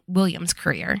ruining William's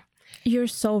career. You're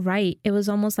so right. It was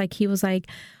almost like he was like,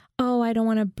 oh, I don't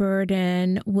want to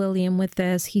burden William with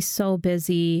this. He's so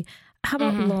busy. How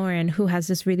about Lauren, who has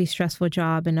this really stressful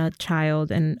job and a child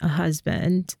and a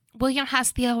husband? William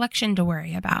has the election to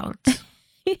worry about.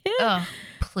 Oh,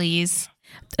 please.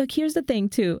 Here's the thing,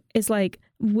 too, is like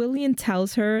William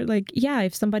tells her, like, yeah,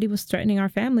 if somebody was threatening our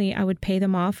family, I would pay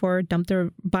them off or dump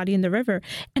their body in the river.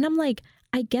 And I'm like,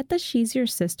 I get that she's your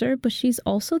sister, but she's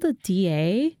also the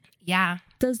DA. Yeah.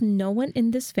 Does no one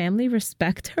in this family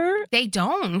respect her? They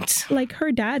don't. Like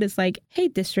her dad is like, hey,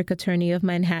 District Attorney of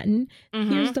Manhattan,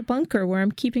 here's the bunker where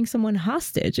I'm keeping someone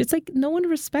hostage. It's like no one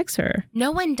respects her.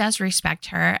 No one does respect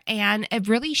her. And it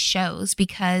really shows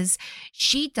because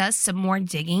she does some more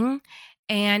digging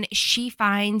and she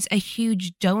finds a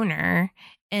huge donor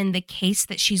in the case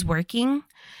that she's working.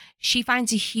 She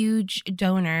finds a huge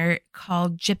donor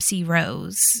called Gypsy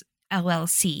Rose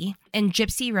LLC. And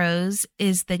Gypsy Rose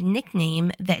is the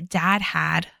nickname that Dad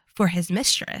had for his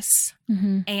mistress.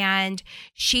 And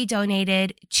she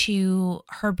donated to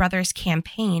her brother's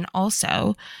campaign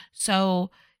also.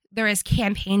 So there is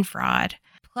campaign fraud.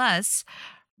 Plus,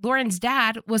 Lauren's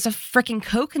dad was a freaking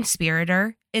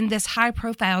co-conspirator in this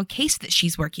high-profile case that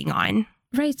she's working on.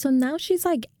 Right. So now she's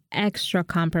like extra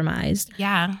compromised.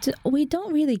 Yeah. We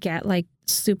don't really get like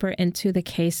super into the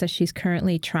case that she's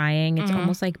currently trying. It's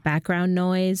almost like background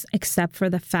noise, except for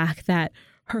the fact that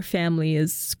her family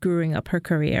is screwing up her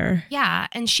career. Yeah.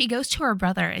 And she goes to her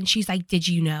brother and she's like, did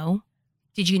you know?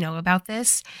 Did you know about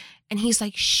this? And he's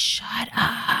like, shut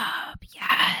up.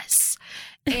 Yes.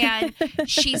 And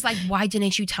she's like, why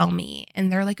didn't you tell me?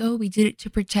 And they're like, oh, we did it to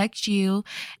protect you.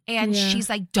 And she's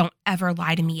like, don't ever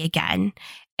lie to me again.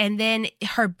 And then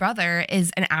her brother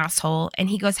is an asshole. And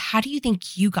he goes, how do you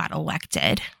think you got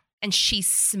elected? And she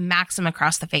smacks him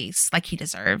across the face like he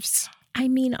deserves. I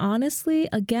mean, honestly,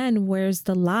 again, where's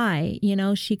the lie? You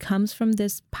know, she comes from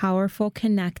this powerful,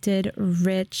 connected,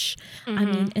 rich, I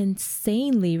mean,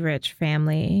 insanely rich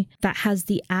family that has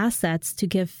the assets to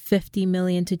give 50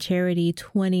 million to charity,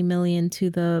 20 million to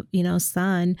the, you know,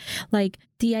 son. Like,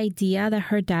 the idea that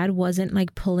her dad wasn't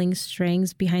like pulling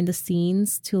strings behind the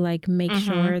scenes to like make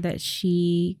sure that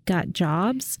she got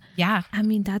jobs. Yeah. I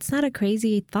mean, that's not a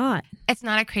crazy thought. It's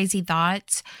not a crazy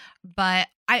thought, but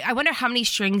I wonder how many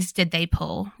strings did they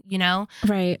pull, you know?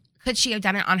 Right. Could she have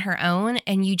done it on her own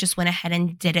and you just went ahead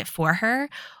and did it for her?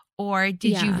 Or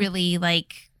did you really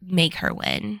like make her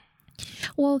win?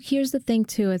 Well, here's the thing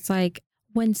too. It's like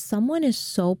when someone is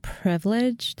so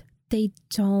privileged, they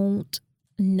don't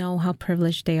know how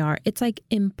privileged they are. It's like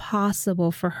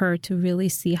impossible for her to really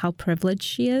see how privileged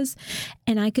she is.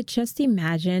 And I could just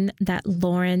imagine that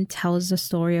Lauren tells the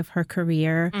story of her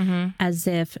career as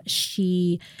if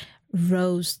she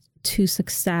rose to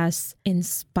success in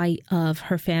spite of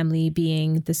her family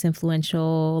being this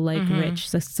influential, like rich,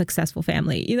 successful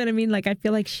family. You know what I mean? Like, I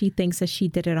feel like she thinks that she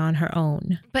did it on her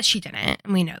own. But she didn't.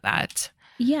 And we know that.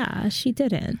 Yeah, she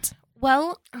didn't.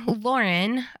 Well,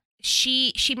 Lauren,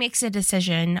 she makes a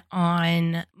decision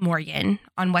on Morgan,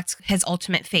 on what his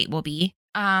ultimate fate will be.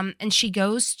 And she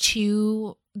goes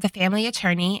to the family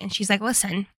attorney and she's like,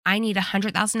 listen, I need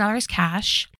 $100,000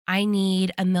 cash. I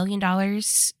need $1 million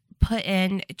put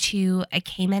in to a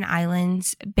Cayman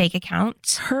Islands bank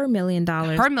account. Her $1 million.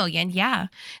 Her million, yeah,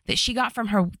 that she got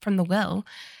from the will.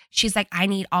 She's like, I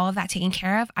need all of that taken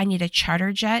care of. I need a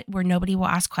charter jet where nobody will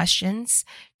ask questions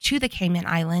to the Cayman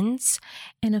Islands.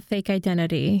 And a fake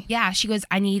identity. Yeah, she goes,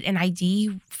 I need an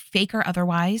ID, fake or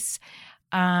otherwise.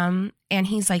 And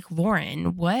he's like,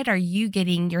 Lauren, what are you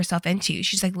getting yourself into?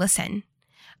 She's like, listen,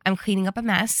 I'm cleaning up a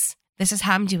mess. This is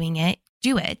how I'm doing it.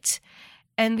 Do it.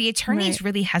 And the attorney's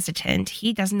really hesitant.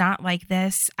 He does not like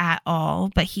this at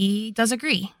all, but he does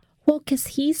agree. Well, because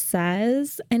he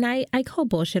says, and I call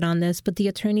bullshit on this, but the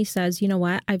attorney says, you know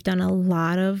what? I've done a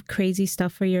lot of crazy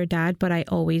stuff for your dad, but I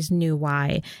always knew why.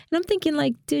 And I'm thinking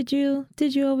like, did you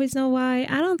always know why?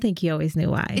 I don't think you always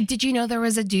knew why. Did you know there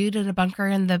was a dude in a bunker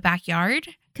in the backyard?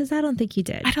 Because I don't think you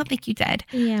did. I don't think you did.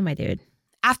 Yeah, my dude.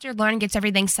 After Lauren gets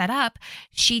everything set up,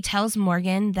 she tells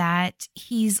Morgan that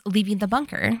he's leaving the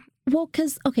bunker. Well,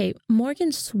 because, okay,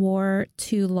 Morgan swore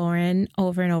to Lauren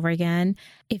over and over again,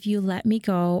 if you let me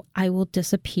go, I will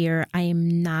disappear. I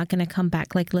am not going to come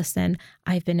back. Like, listen,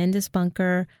 I've been in this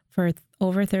bunker for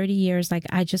over 30 years. Like,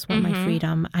 I just want my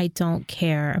freedom. I don't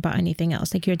care about anything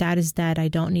else. Like, your dad is dead. I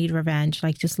don't need revenge.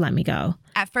 Like, just let me go.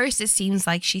 At first, it seems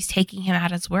like she's taking him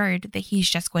at his word that he's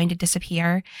just going to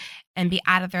disappear and be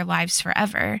out of their lives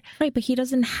forever. Right, but he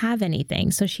doesn't have anything.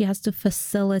 So she has to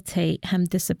facilitate him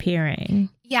disappearing.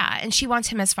 Yeah, and she wants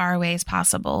him as far away as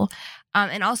possible.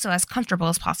 And also as comfortable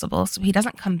as possible so he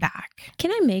doesn't come back.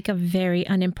 Can I make a very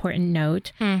unimportant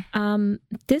note?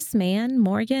 This man,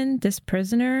 Morgan, this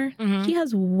prisoner, he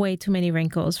has way too many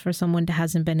wrinkles for someone that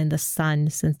hasn't been in the sun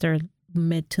since their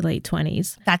mid to late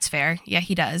 20s. That's fair. Yeah,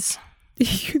 he does.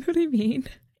 You know what I mean?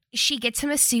 She gets him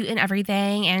a suit and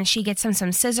everything, and she gets him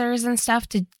some scissors and stuff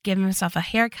to give himself a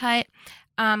haircut.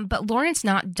 But Lauren's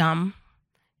not dumb.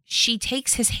 She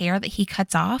takes his hair that he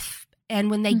cuts off, and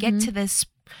when they get to this,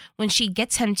 when she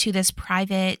gets him to this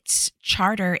private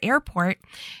charter airport,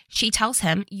 she tells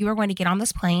him, you are going to get on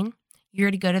this plane. You're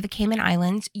going to go to the Cayman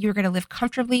Islands. You're going to live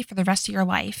comfortably for the rest of your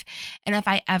life. And if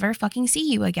I ever fucking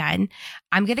see you again,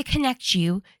 I'm going to connect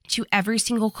you to every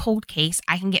single cold case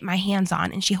I can get my hands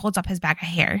on. And she holds up his bag of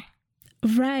hair.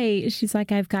 Right. She's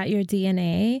like, I've got your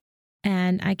DNA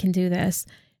and I can do this.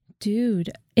 Dude,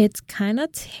 it's kind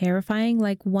of terrifying.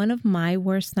 Like, one of my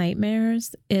worst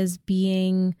nightmares is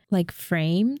being like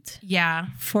framed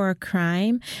for a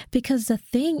crime, because the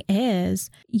thing is,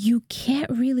 you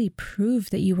can't really prove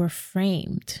that you were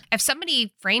framed. If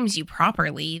somebody frames you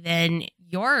properly, then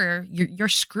you're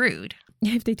screwed.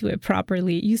 If they do it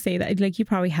properly, you say that, like, you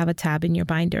probably have a tab in your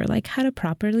binder, like how to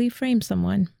properly frame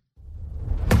someone.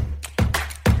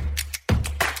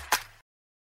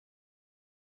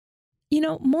 You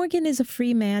know, Morgan is a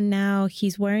free man now.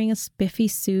 He's wearing a spiffy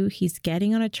suit. He's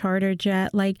getting on a charter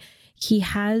jet. Like, he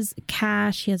has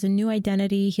cash. He has a new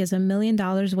identity. He has $1 million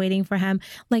waiting for him.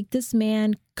 Like, this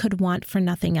man could want for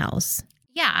nothing else.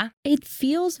 Yeah. It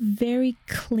feels very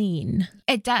clean.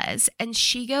 It does. And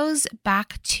she goes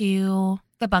back to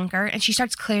the bunker and she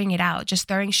starts clearing it out, just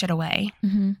throwing shit away.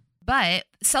 But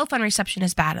cell phone reception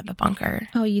is bad in the bunker.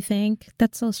 Oh, you think?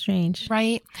 That's so strange.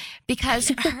 Right? Because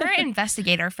her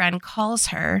investigator friend calls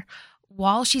her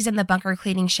while she's in the bunker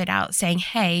cleaning shit out, saying,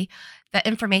 hey, the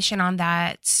information on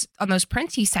those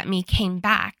prints you sent me came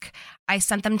back. I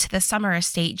sent them to the Summer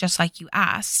estate just like you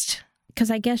asked. Because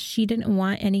I guess she didn't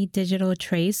want any digital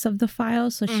trace of the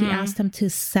file. So she asked him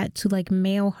to like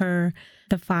mail her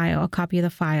the file, a copy of the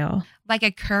file. Like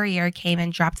a courier came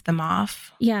and dropped them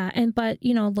off. Yeah. But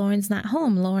Lauren's not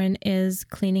home. Lauren is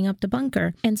cleaning up the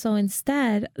bunker. And so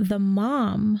instead, the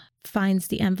mom finds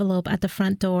the envelope at the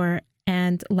front door.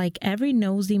 And like every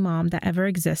nosy mom that ever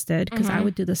existed, because I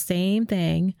would do the same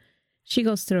thing, she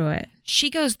goes through it. She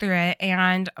goes through it,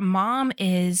 and mom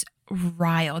is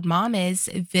riled. Mom is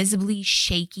visibly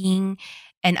shaking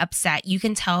and upset. You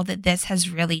can tell that this has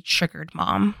really triggered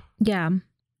mom. Yeah.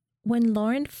 When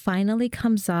Lauren finally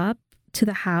comes up to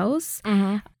the house,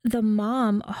 the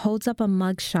mom holds up a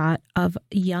mugshot of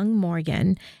young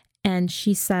Morgan, and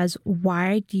she says,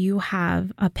 "Why do you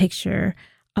have a picture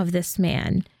of this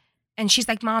man?" And she's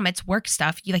like, "Mom, it's work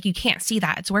stuff. You can't see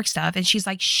that. It's work stuff." And she's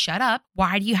like, "Shut up.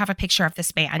 Why do you have a picture of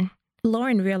this man?"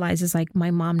 Lauren realizes like my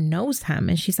mom knows him.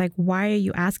 And she's like, "Why are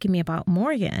you asking me about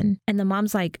Morgan?" And the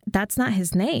mom's like, "That's not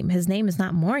his name. His name is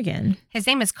not Morgan. His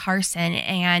name is Carson,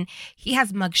 and he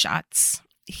has mugshots.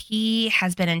 He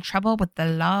has been in trouble with the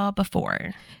law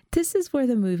before." This is where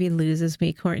the movie loses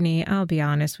me, Courtney. I'll be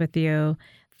honest with you.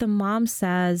 The mom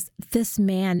says, "This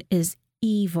man is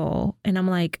evil." And I'm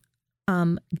like,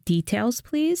 details,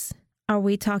 please. Are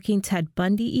we talking Ted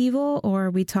Bundy evil, or are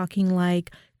we talking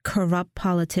like corrupt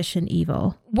politician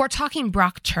evil? We're talking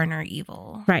Brock Turner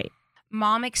evil. Right.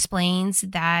 Mom explains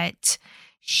that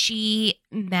she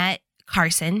met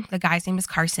Carson. The guy's name is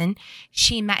Carson.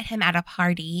 She met him at a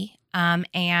party,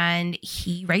 and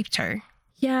he raped her.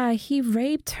 Yeah, he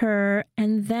raped her.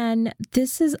 And then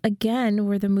this is again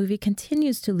where the movie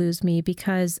continues to lose me,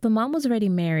 because the mom was already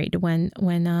married when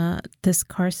this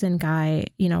Carson guy,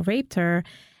 raped her.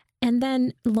 And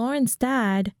then Lauren's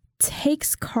dad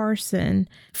takes Carson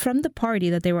from the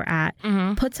party that they were at,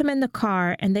 puts him in the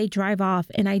car, and they drive off.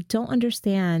 And I don't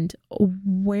understand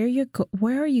where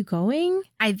are you going?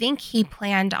 I think he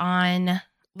planned on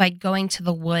like going to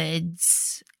the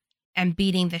woods and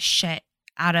beating the shit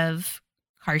out of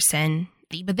Carson,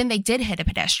 but then they did hit a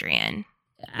pedestrian.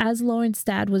 As Lauren's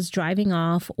dad was driving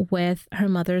off with her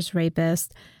mother's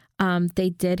rapist,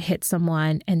 they did hit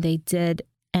someone, and they did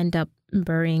end up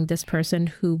burying this person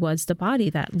who was the body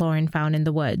that Lauren found in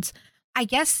the woods. I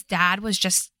guess dad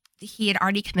was he had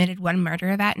already committed one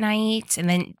murder that night, and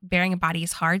then burying a body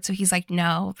is hard. So he's like,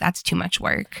 "No, that's too much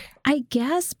work." I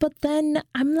guess, but then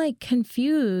I'm like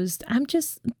confused. I'm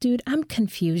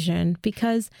confusion,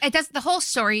 because the whole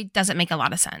story doesn't make a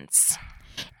lot of sense.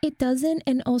 It doesn't.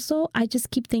 And also, I just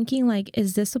keep thinking, like,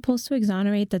 is this supposed to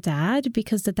exonerate the dad?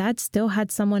 Because the dad still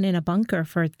had someone in a bunker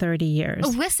for 30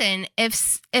 years. Listen,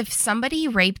 if somebody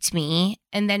raped me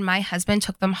and then my husband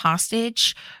took them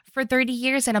hostage for 30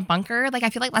 years in a bunker, like, I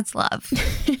feel like that's love.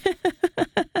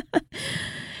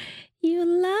 You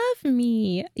love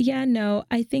me. Yeah, no,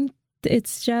 I think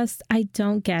it's just, I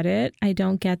don't get it. I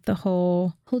don't get the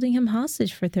whole holding him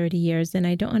hostage for 30 years. And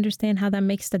I don't understand how that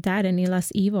makes the dad any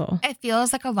less evil. It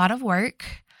feels like a lot of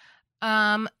work.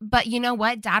 But you know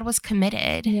what? Dad was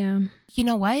committed. Yeah. You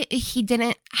know what? He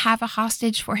didn't have a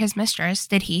hostage for his mistress,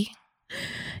 did he?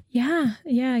 Yeah,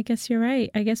 I guess you're right.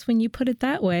 I guess when you put it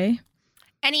that way.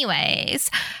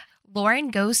 Anyways, Lauren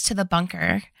goes to the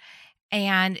bunker.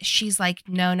 And she's like,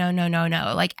 no.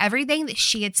 Like everything that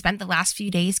she had spent the last few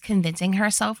days convincing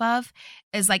herself of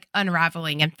is like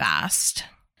unraveling and fast.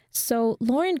 So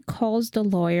Lauren calls the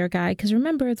lawyer guy, because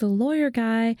remember, the lawyer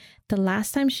guy, the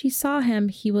last time she saw him,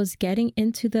 he was getting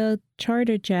into the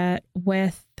charter jet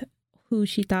with who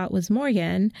she thought was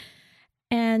Morgan.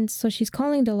 And so she's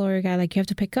calling the lawyer guy, like, you have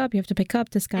to pick up.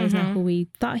 This guy is not who we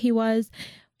thought he was.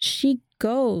 She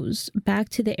goes back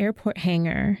to the airport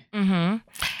hangar.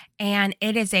 And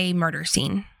it is a murder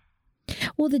scene.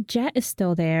 Well, the jet is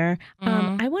still there.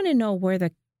 I want to know where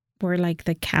the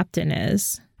captain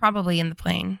is. Probably in the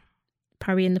plane.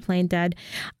 Dead.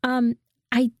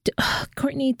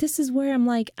 Courtney, this is where I'm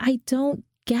like, I don't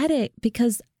get it,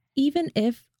 because even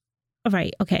if,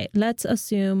 right, okay, let's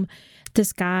assume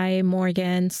this guy,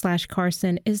 Morgan /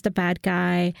 Carson, is the bad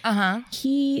guy.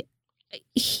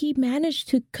 He managed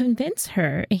to convince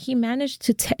her, and he managed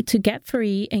to get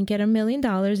free and get $1 million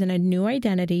and a new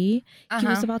identity. He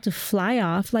was about to fly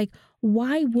off. Like,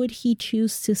 why would he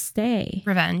choose to stay?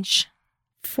 Revenge.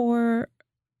 For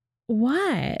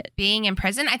what? Being in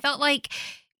prison. I felt like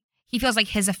he feels like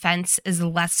his offense is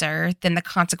lesser than the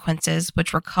consequences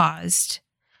which were caused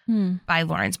by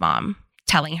Lauren's mom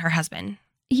telling her husband.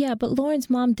 Yeah, but Lauren's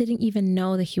mom didn't even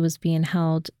know that he was being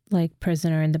held like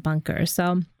prisoner in the bunker.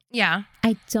 So Yeah.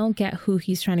 I don't get who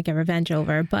he's trying to get revenge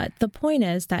over. But the point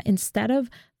is that instead of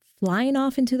flying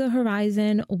off into the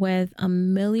horizon with $1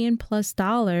 million+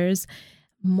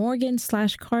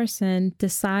 Morgan/Carson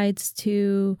decides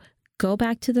to go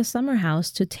back to the summer house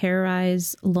to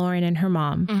terrorize Lauren and her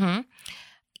mom. Mm-hmm.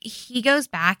 He goes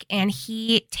back and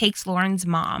he takes Lauren's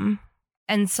mom.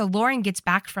 And so Lauren gets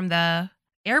back from the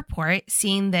airport,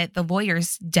 seeing that the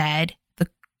lawyer's dead, the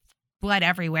blood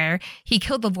everywhere. He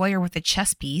killed the lawyer with a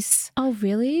chess piece. Oh,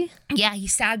 really? Yeah, he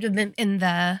stabbed him in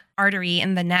the artery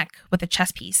in the neck with a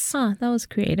chess piece. Huh, that was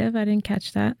creative. I didn't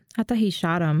catch that. I thought he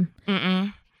shot him.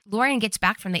 Mm-mm. Lauren gets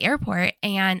back from the airport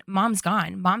and mom's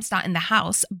gone. Mom's not in the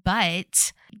house,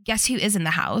 but guess who is in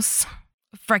the house?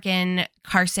 Frickin'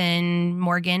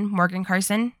 Morgan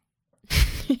Carson.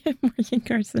 Morgan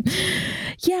Carson.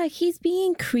 Yeah, he's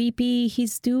being creepy.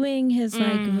 He's doing his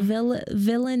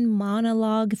villain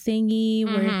monologue thingy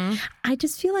where I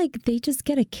just feel like they just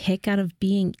get a kick out of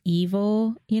being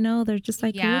evil. You know, they're just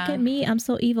like, look at me. I'm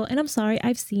so evil. And I'm sorry,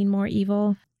 I've seen more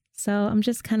evil. So I'm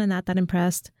just kind of not that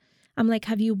impressed. I'm like,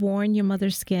 have you worn your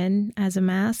mother's skin as a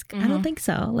mask? I don't think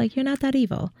so. Like, you're not that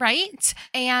evil. Right?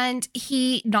 And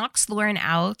he knocks Lauren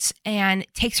out and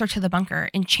takes her to the bunker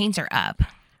and chains her up.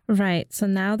 Right. So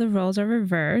now the roles are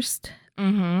reversed.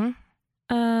 Mm-hmm.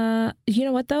 You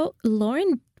know what, though?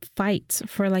 Lauren fights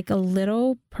for like a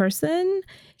little person.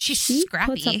 She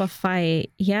scrappy. Puts up a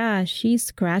fight. Yeah, she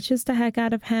scratches the heck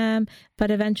out of him,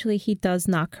 but eventually he does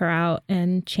knock her out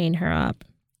and chain her up.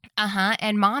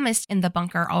 And mom is in the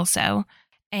bunker also.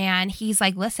 And he's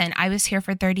like, listen, I was here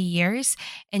for 30 years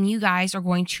and you guys are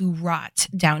going to rot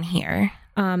down here.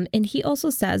 And he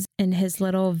also says in his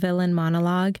little villain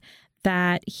monologue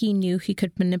that he knew he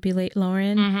could manipulate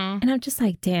Lauren. And I'm just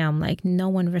like, damn, like no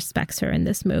one respects her in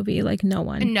this movie. Like no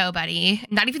one. Nobody.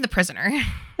 Not even the prisoner.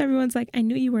 Everyone's like, I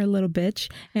knew you were a little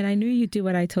bitch and I knew you'd do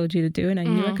what I told you to do and I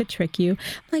knew I could trick you.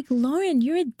 Like, Lauren,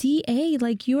 you're a DA.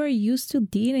 Like, you are used to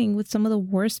dealing with some of the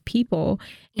worst people.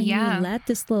 And you let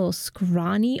this little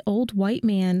scrawny old white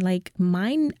man like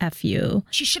mind F you.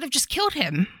 She should have just killed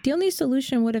him. The only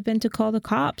solution would have been to call the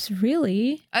cops,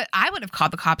 really. I would have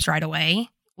called the cops right away.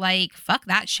 Like, fuck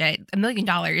that shit. $1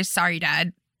 million. Sorry,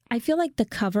 Dad. I feel like the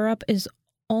cover-up is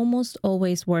almost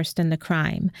always worse than the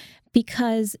crime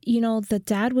because, you know, the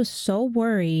dad was so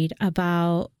worried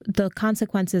about the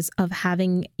consequences of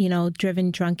having, you know, driven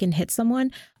drunk and hit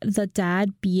someone. The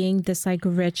dad being this like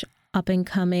rich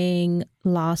up-and-coming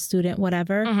law student,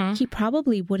 whatever, he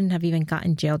probably wouldn't have even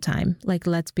gotten jail time. Like,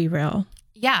 let's be real.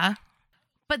 Yeah.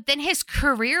 But then his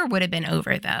career would have been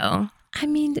over, though. I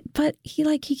mean, but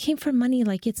he came for money.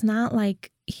 Like, it's not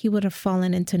like he would have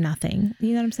fallen into nothing. You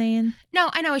know what I'm saying? No,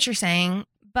 I know what you're saying.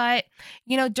 But,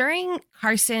 you know, during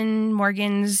Carson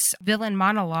Morgan's villain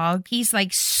monologue, he's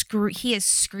like, he is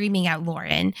screaming at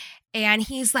Lauren. And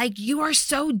he's like, you are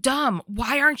so dumb.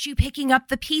 Why aren't you picking up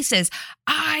the pieces?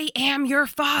 I am your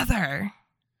father.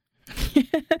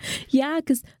 Yeah,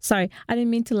 because, sorry, I didn't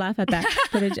mean to laugh at that.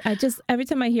 But I just, every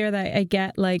time I hear that, I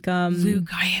get like... Luke,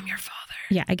 I am your father.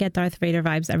 Yeah, I get Darth Vader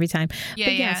vibes every time.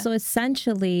 Yeah. So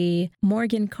essentially,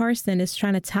 Morgan Carson is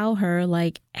trying to tell her,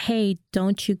 like, hey,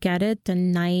 don't you get it? The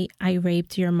night I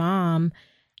raped your mom,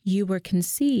 you were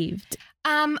conceived.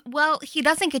 Well, he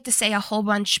doesn't get to say a whole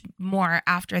bunch more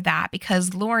after that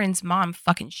because Lauren's mom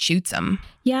fucking shoots him.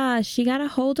 Yeah, she got a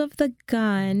hold of the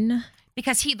gun.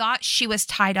 Because he thought she was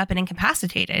tied up and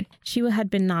incapacitated. She had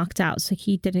been knocked out, so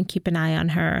he didn't keep an eye on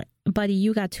her. Buddy,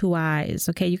 you got 2 eyes,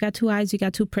 okay? You got 2 eyes, you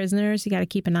got 2 prisoners. You got to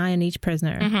keep an eye on each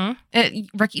prisoner.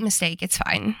 Rookie mistake, it's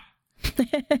fine.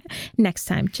 Next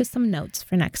time, just some notes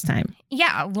for next time.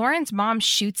 Yeah, Lauren's mom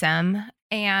shoots him.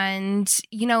 And,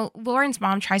 you know, Lauren's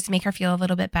mom tries to make her feel a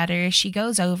little bit better. She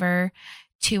goes over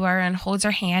to her and holds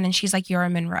her hand, and she's like, you're a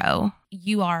Monroe.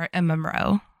 You are a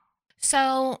Monroe.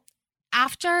 So...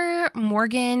 after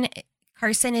Morgan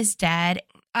Carson is dead,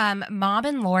 Mom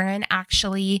and Lauren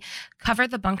actually cover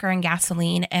the bunker in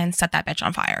gasoline and set that bitch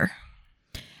on fire.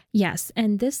 Yes.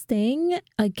 And this thing,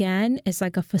 again, is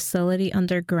like a facility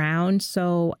underground.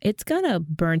 So it's going to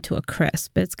burn to a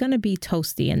crisp. It's going to be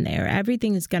toasty in there.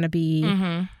 Everything is going to be,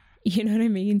 you know what I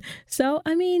mean? So,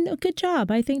 I mean, good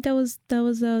job. I think that was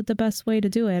the best way to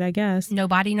do it, I guess. No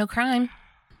body, no crime.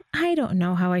 I don't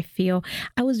know how I feel.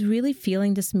 I was really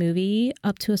feeling this movie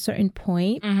up to a certain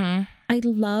point. I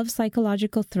love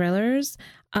psychological thrillers,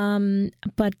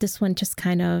 but this one just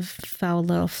kind of fell a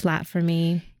little flat for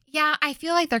me. Yeah, I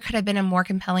feel like there could have been a more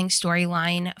compelling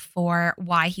storyline for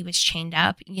why he was chained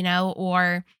up,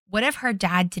 or what if her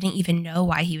dad didn't even know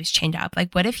why he was chained up?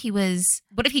 Like, what if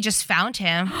he just found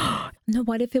him? No,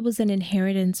 what if it was an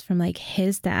inheritance from like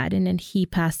his dad and then he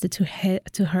passed it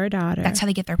to her daughter? That's how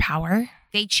they get their power.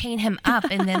 They chain him up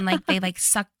and then like they like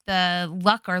suck the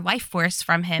luck or life force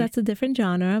from him. That's a different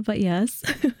genre, but yes.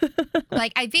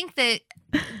 Like, I think that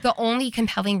the only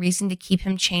compelling reason to keep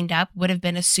him chained up would have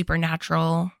been a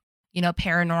supernatural,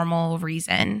 paranormal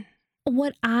reason.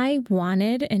 What I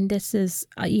wanted, and this is,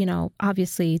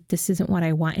 obviously this isn't what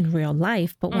I want in real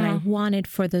life, but what I wanted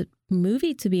for the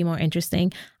movie to be more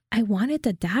interesting, I wanted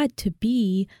the dad to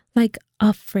be like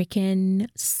a freaking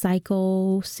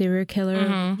psycho serial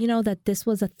killer, that this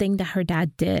was a thing that her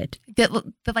dad did. That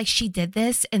like she did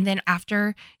this, and then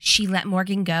after she let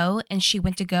Morgan go and she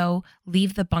went to go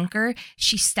leave the bunker,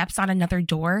 she steps on another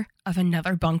door of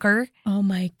another bunker. Oh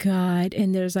my God.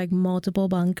 And there's like multiple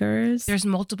bunkers. There's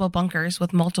multiple bunkers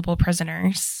with multiple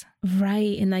prisoners.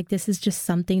 Right. And like this is just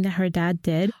something that her dad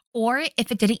did. Or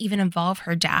if it didn't even involve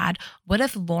her dad, what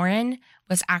if Lauren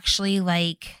was actually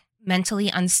like mentally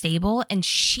unstable and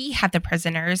she had the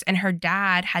prisoners and her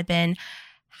dad had been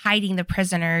hiding the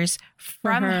prisoners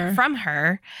from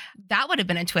her? That would have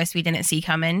been a twist we didn't see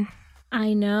coming.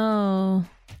 I know.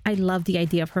 I love the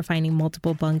idea of her finding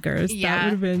multiple bunkers. Yeah. That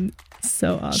would have been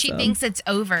so awesome. She thinks it's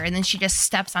over and then she just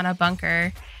steps on a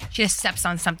bunker. She just steps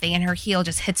on something and her heel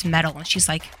just hits metal and she's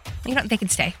like, they can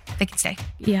stay. They can stay.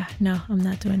 Yeah, no, I'm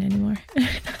not doing it anymore.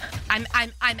 I'm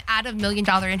out of $1 million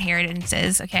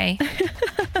inheritances, okay?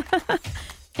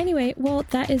 Anyway, well,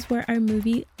 that is where our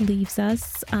movie leaves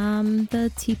us.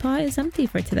 The teapot is empty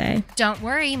for today. Don't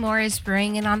worry, more is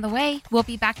brewing and on the way. We'll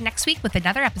be back next week with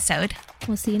another episode.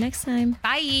 We'll see you next time.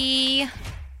 Bye.